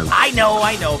 that's kind of. I know,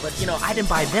 but I didn't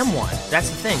buy them one. That's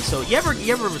the thing. So you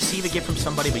ever receive a gift from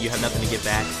somebody but you have nothing to give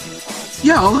back?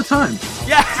 Yeah, all the time.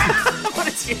 Yeah. What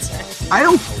is it? I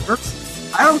don't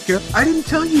care. I didn't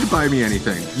tell you to buy me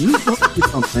anything. You bought me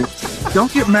something.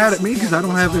 Don't get mad at me because I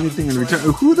don't have anything in return.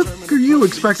 Who the fuck are you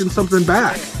expecting something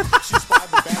back?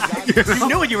 You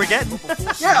knew what you were getting.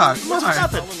 Yeah, come on.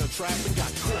 Nothing.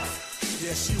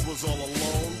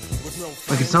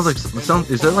 Like it sounds like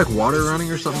is there like water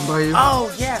running or something by you? Oh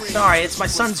yeah, sorry, it's my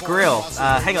son's grill.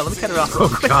 Hang on, let me cut it off real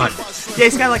quick. God. Yeah,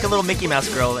 he's got like a little Mickey Mouse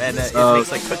grill, and it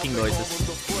makes like cooking noises.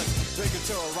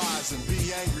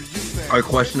 Our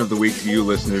question of the week to you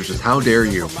listeners is: how dare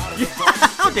you?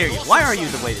 How dare you? Why are you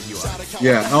the way that you are?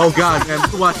 Yeah. Oh God, man.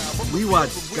 We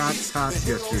watched Scott's Tots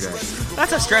yesterday.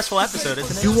 That's a stressful episode,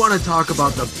 isn't it? You want to talk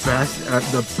about the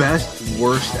best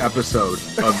worst episode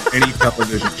of any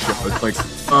television show? It's like,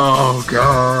 oh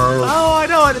God. Oh, I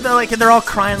know. And they're all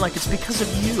crying like it's because of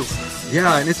you.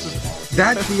 Yeah, and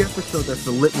that's the episode that's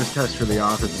the litmus test for The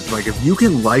Office. It's like, if you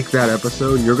can like that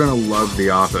episode, you're gonna love The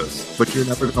Office, but you're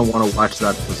never gonna want to watch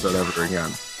that episode ever again.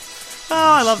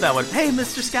 Oh, I love that one. Hey,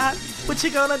 Mr. Scott, what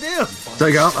you gonna do? It's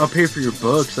like, I'll pay for your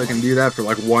books. I can do that for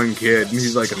like one kid. And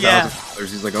he's like $1,000.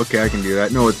 He's like, okay, I can do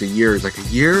that. No, it's a year. It's like, a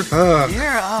year? A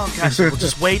year? Oh, gosh. We'll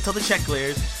just wait till the check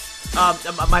clears.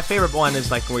 My favorite one is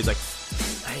like where he's like,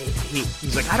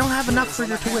 he's like, I don't have enough for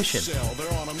your tuition.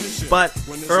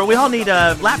 Or we all need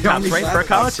laptops, right, for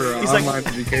college? He's online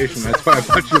education. That's why I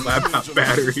bought your laptop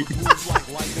battery.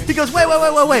 He goes, wait.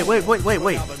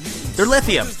 They're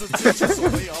lithium.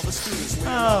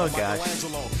 Oh, gosh.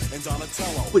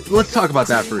 Wait, let's talk about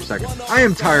that for a second. I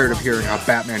am tired of hearing how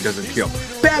Batman doesn't kill.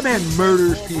 Batman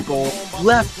murders people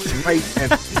left, right,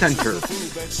 and center.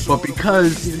 But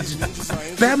because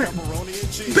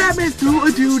Batman threw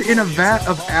a dude in a vat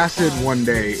of acid one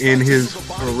day in his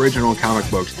original comic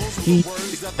books.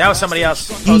 That was somebody else.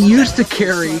 He used to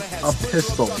carry a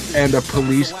pistol and a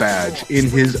police badge in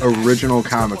his original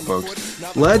comic books.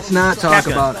 Let's not talk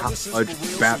about how much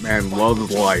Batman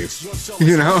loves life.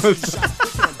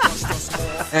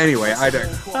 Anyway, I don't.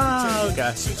 Oh,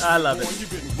 gosh. I love it.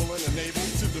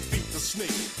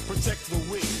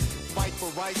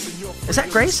 Is that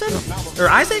Grayson? Or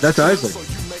Isaac? That's Isaac.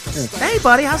 Yeah. Hey,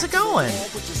 buddy, how's it going?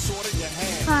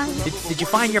 Hi. Did you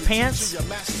find your pants?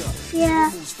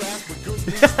 Yeah.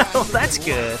 Oh, that's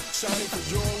good.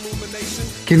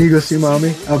 Can you go see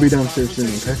Mommy? I'll be downstairs soon,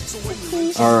 okay?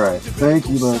 Alright. Thank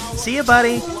you, bud. See you,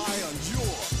 buddy.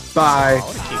 Bye.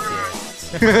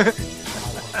 Cute kid.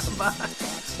 Bye.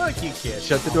 Oh, cute kid.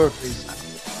 Shut the door, please.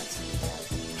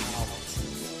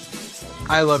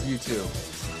 I love you too.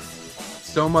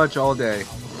 So much all day.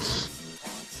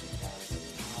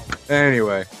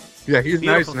 Anyway. Yeah, he's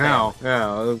Beautiful nice now.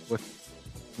 Yeah.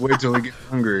 Wait till he gets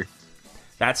hungry.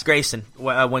 That's Grayson.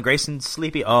 When Grayson's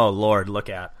sleepy, oh, Lord, look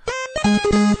out.